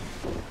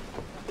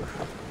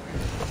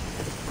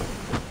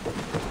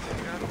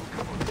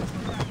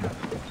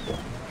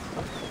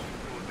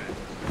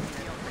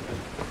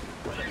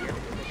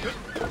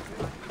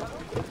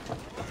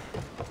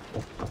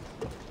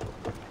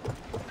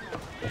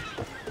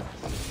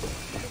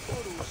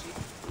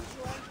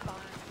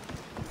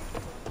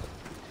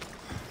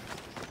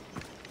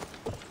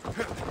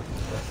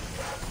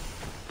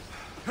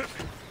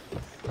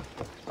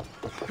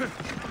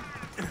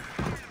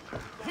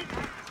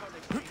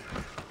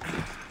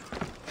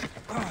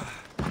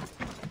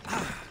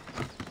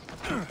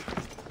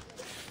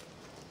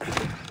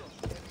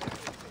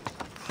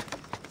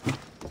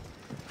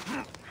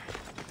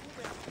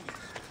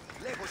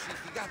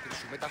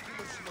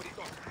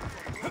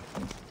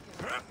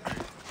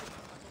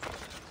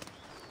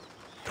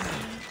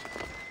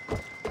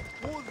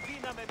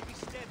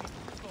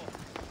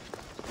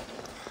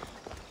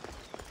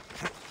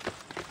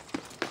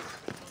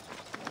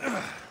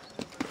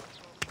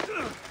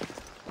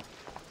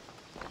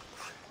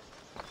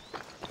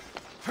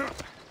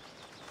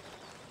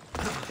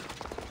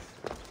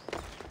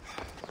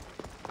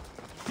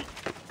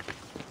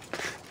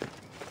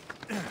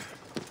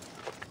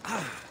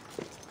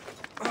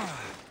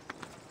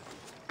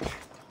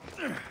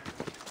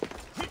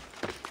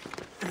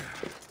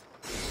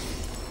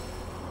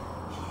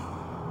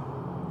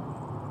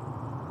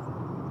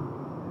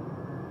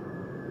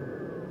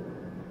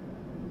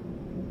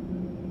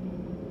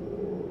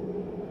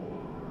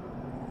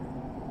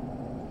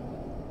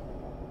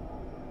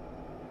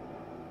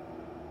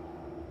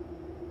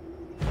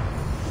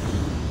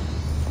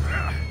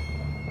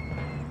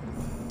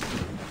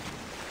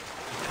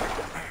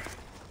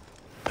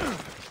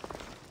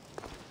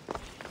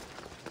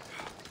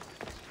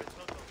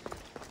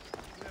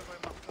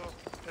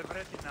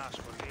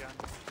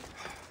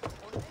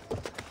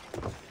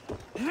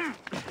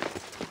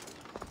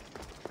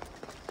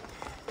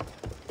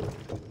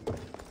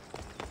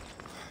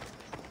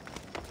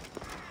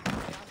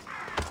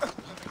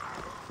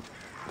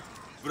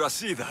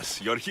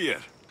 Brasidas, you're here.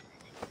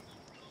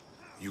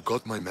 You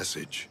got my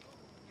message.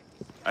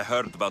 I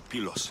heard about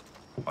Pylos.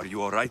 Are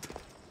you all right?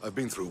 I've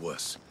been through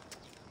worse.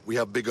 We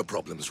have bigger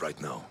problems right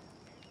now.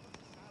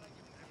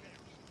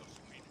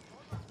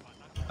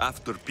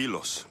 After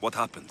Pylos, what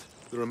happened?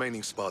 The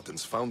remaining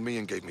Spartans found me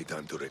and gave me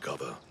time to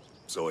recover.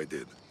 So I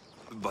did.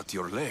 But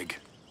your leg?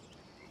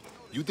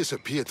 You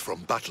disappeared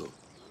from battle.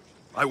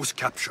 I was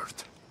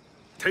captured.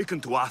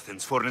 Taken to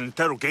Athens for an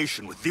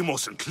interrogation with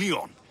Deimos and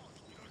KLEON.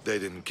 They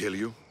didn't kill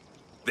you?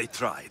 They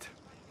tried.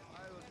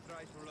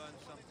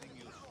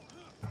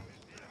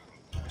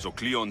 So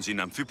KLEON's in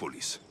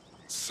Amphipolis?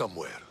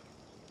 Somewhere.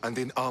 And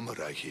in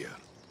armor, I hear.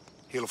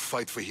 He'll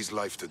fight for his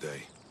life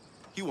today.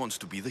 He wants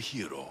to be the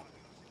hero.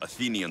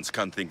 Athenians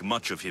can't think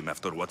much of him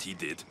after what he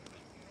did.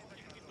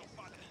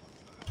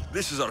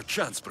 This is our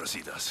chance,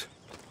 Brasidas.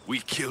 We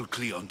kill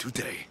KLEON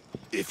today.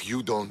 If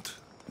you don't,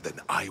 then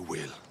I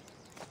will.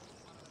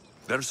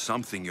 There's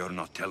something you're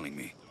not telling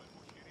me.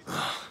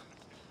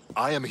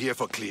 I am here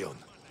for KLEON.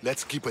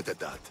 Let's keep it at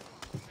that.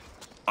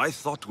 I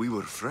thought we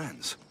were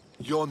friends.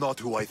 You're not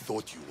who I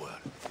thought you were.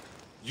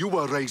 You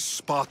were raised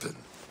Spartan.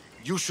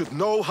 You should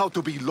know how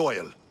to be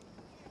loyal.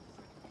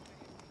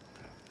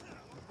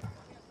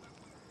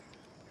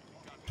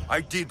 I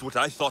did what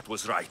I thought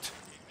was right.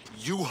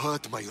 You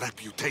hurt my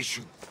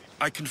reputation.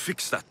 I can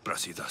fix that,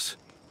 Brasidas.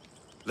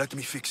 Let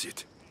me fix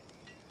it.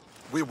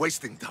 We're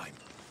wasting time.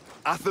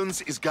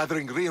 Athens is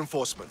gathering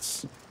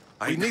reinforcements.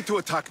 We need to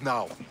attack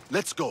now.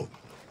 Let's go.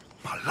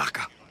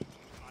 Malaka.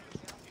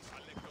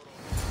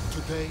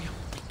 Today,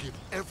 we give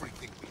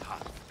everything we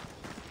have.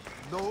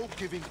 No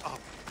giving up.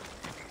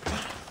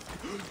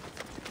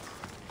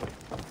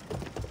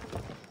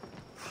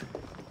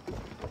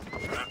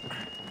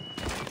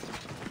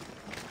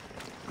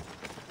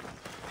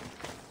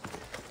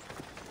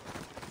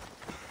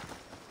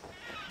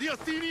 The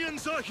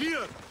Athenians are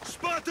here!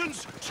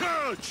 Spartans,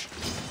 charge!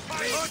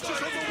 Archers of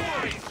the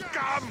war,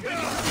 come!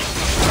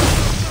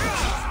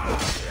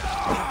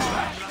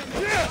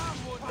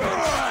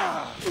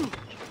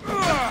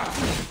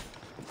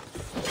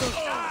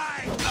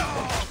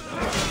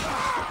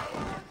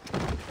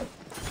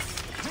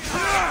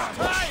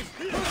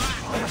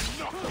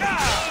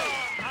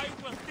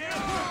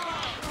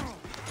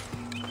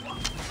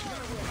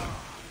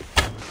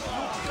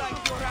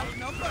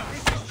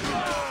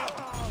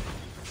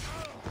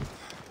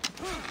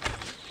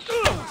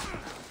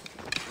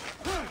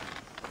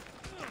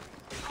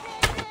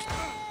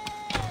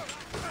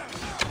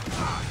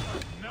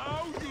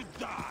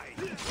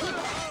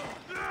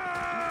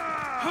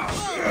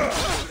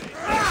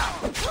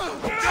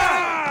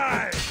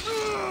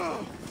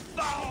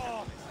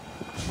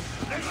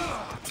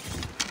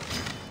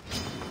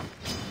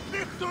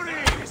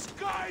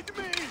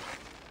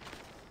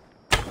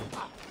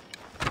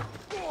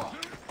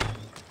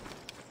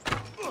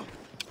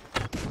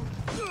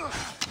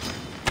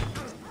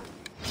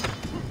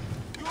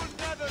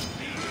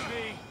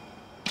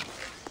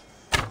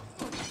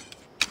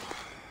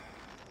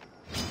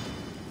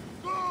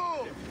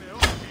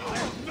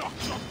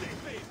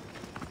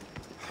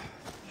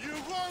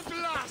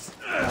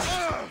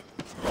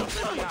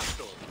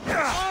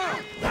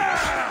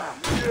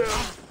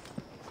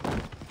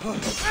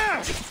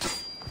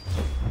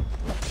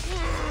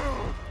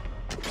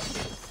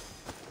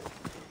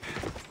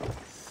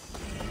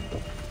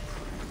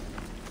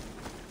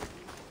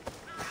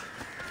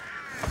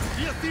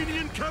 The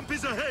Athenian camp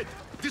is ahead!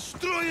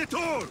 Destroy it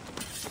all!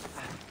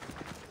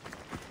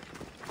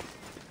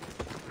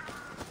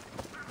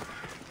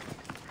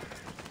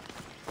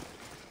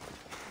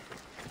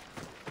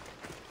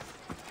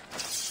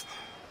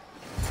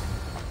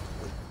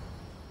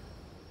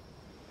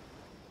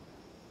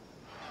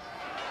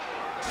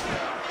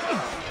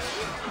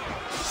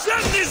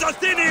 Send these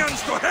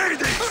Athenians to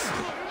Hades!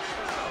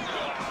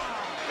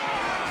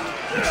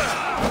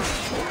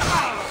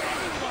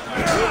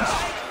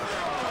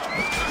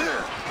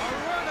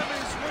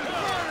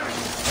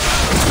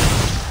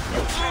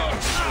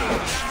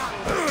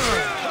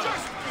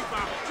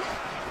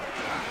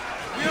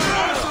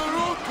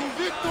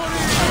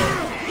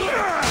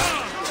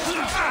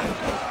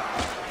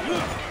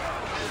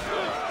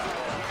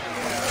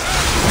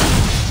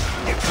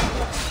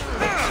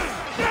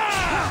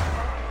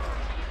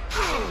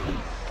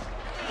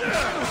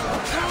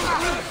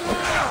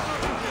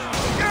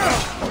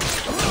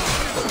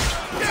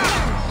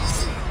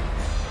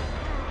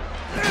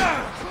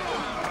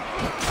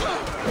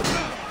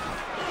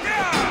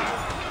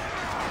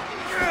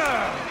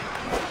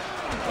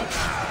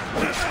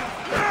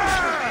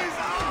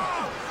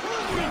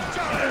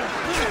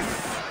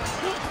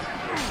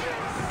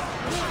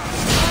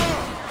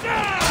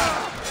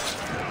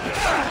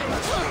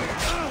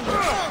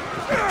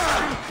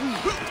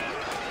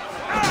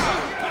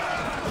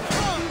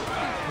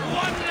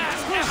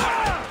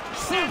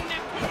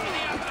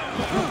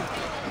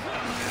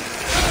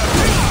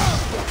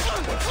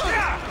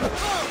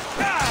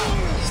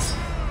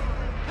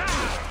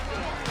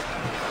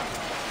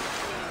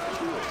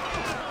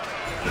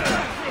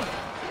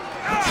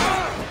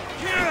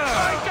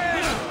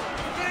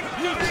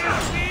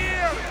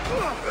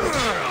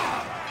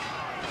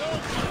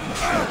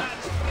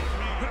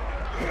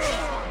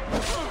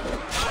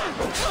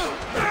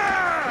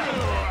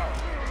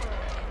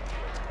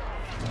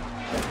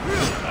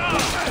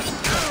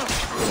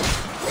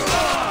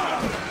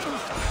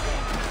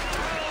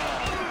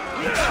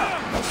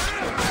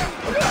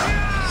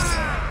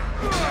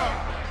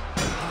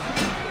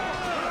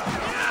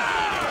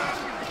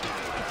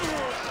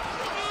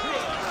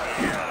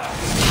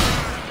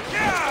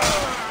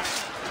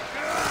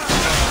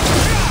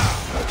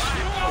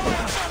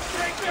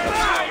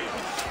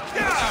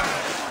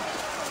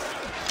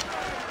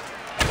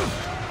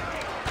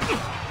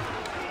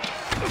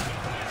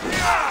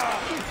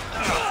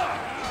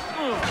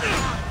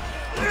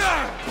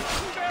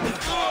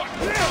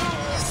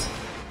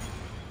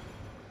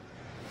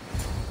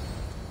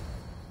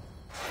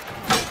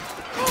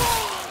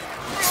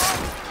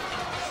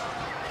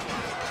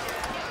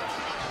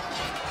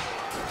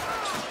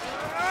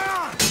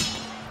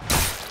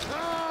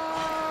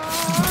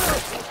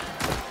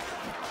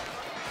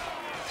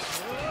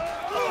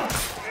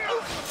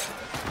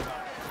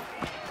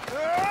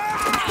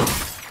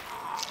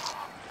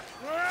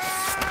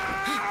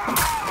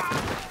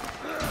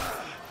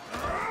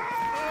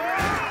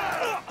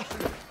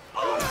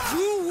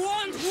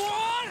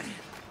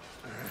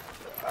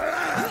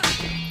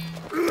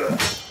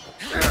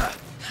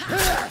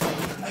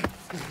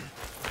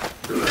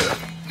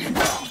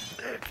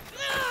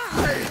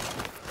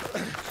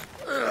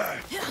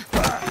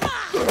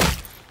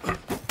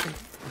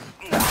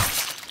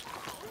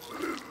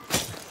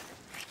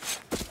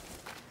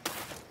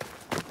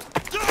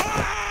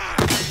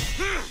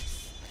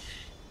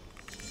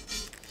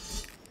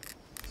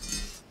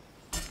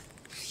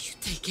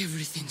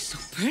 Everything so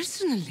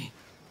personally.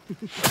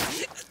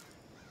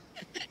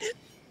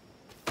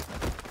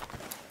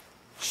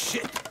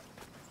 Shit!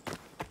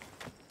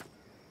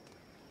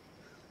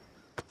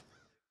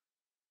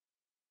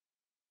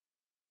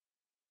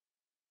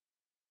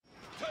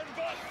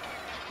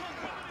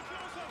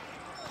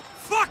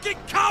 Fucking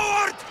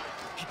coward!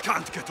 He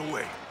can't get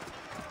away.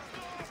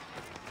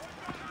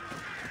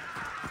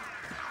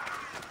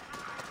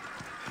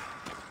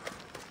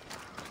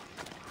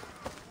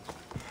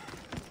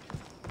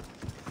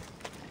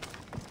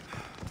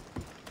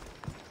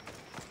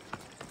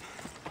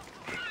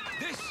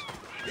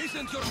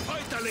 Isn't your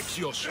fight,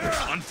 Alexios?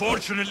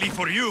 Unfortunately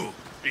for you,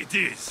 it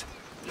is.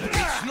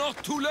 It's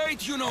not too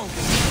late, you know.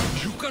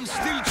 You can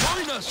still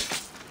join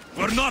us.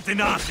 We're not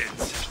in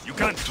Athens. You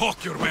can't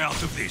talk your way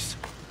out of this.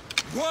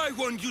 Why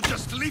won't you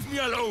just leave me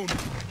alone?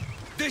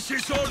 This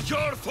is all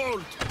your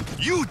fault.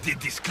 You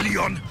did this,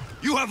 KLEON.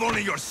 You have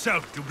only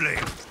yourself to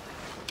blame.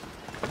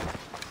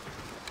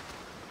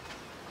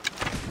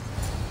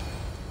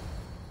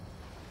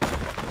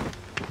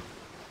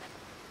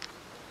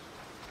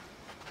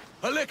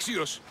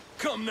 Alexios,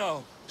 come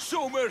now.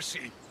 Show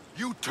mercy.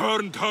 You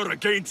turned her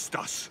against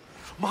us.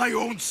 My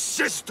own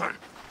sister.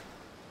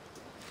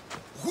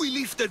 We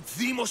lifted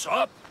Deimos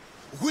up.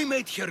 We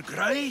made her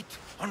great,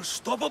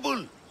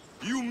 unstoppable.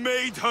 You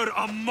made her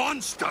a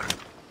monster.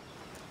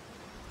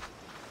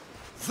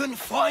 Then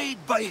fight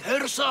by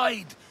her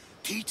side.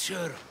 Teach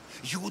her.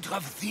 You would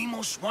have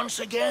Deimos once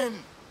again.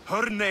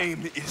 Her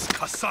name is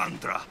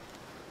Cassandra.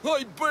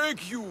 I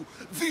beg you.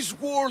 This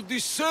world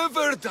is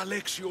severed,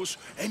 Alexios,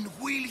 and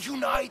we'll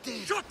unite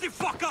it. Shut the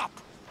fuck up!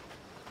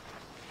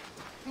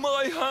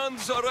 My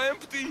hands are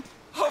empty.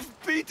 Have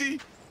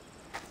pity.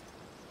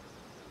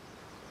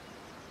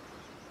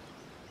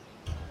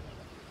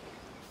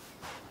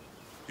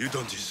 You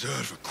don't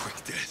deserve a quick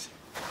death.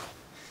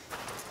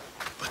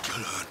 But you'll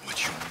earn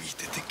what you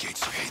meet at the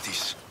gates of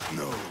Hades.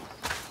 No.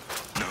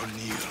 Now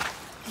kneel.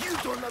 You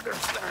don't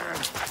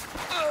understand.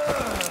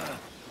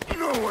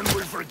 No one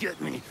will forget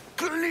me.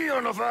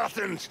 KLEON of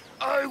Athens.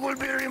 I will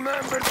be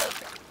remembered.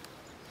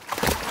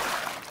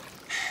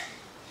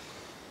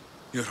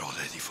 You're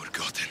already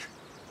forgotten.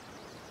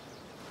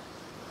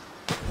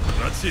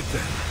 That's it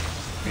then.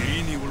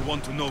 Irini will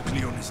want to know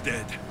KLEON is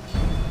dead.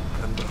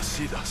 And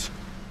Brasidas.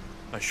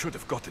 I should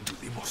have gotten to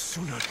Deimos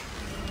sooner.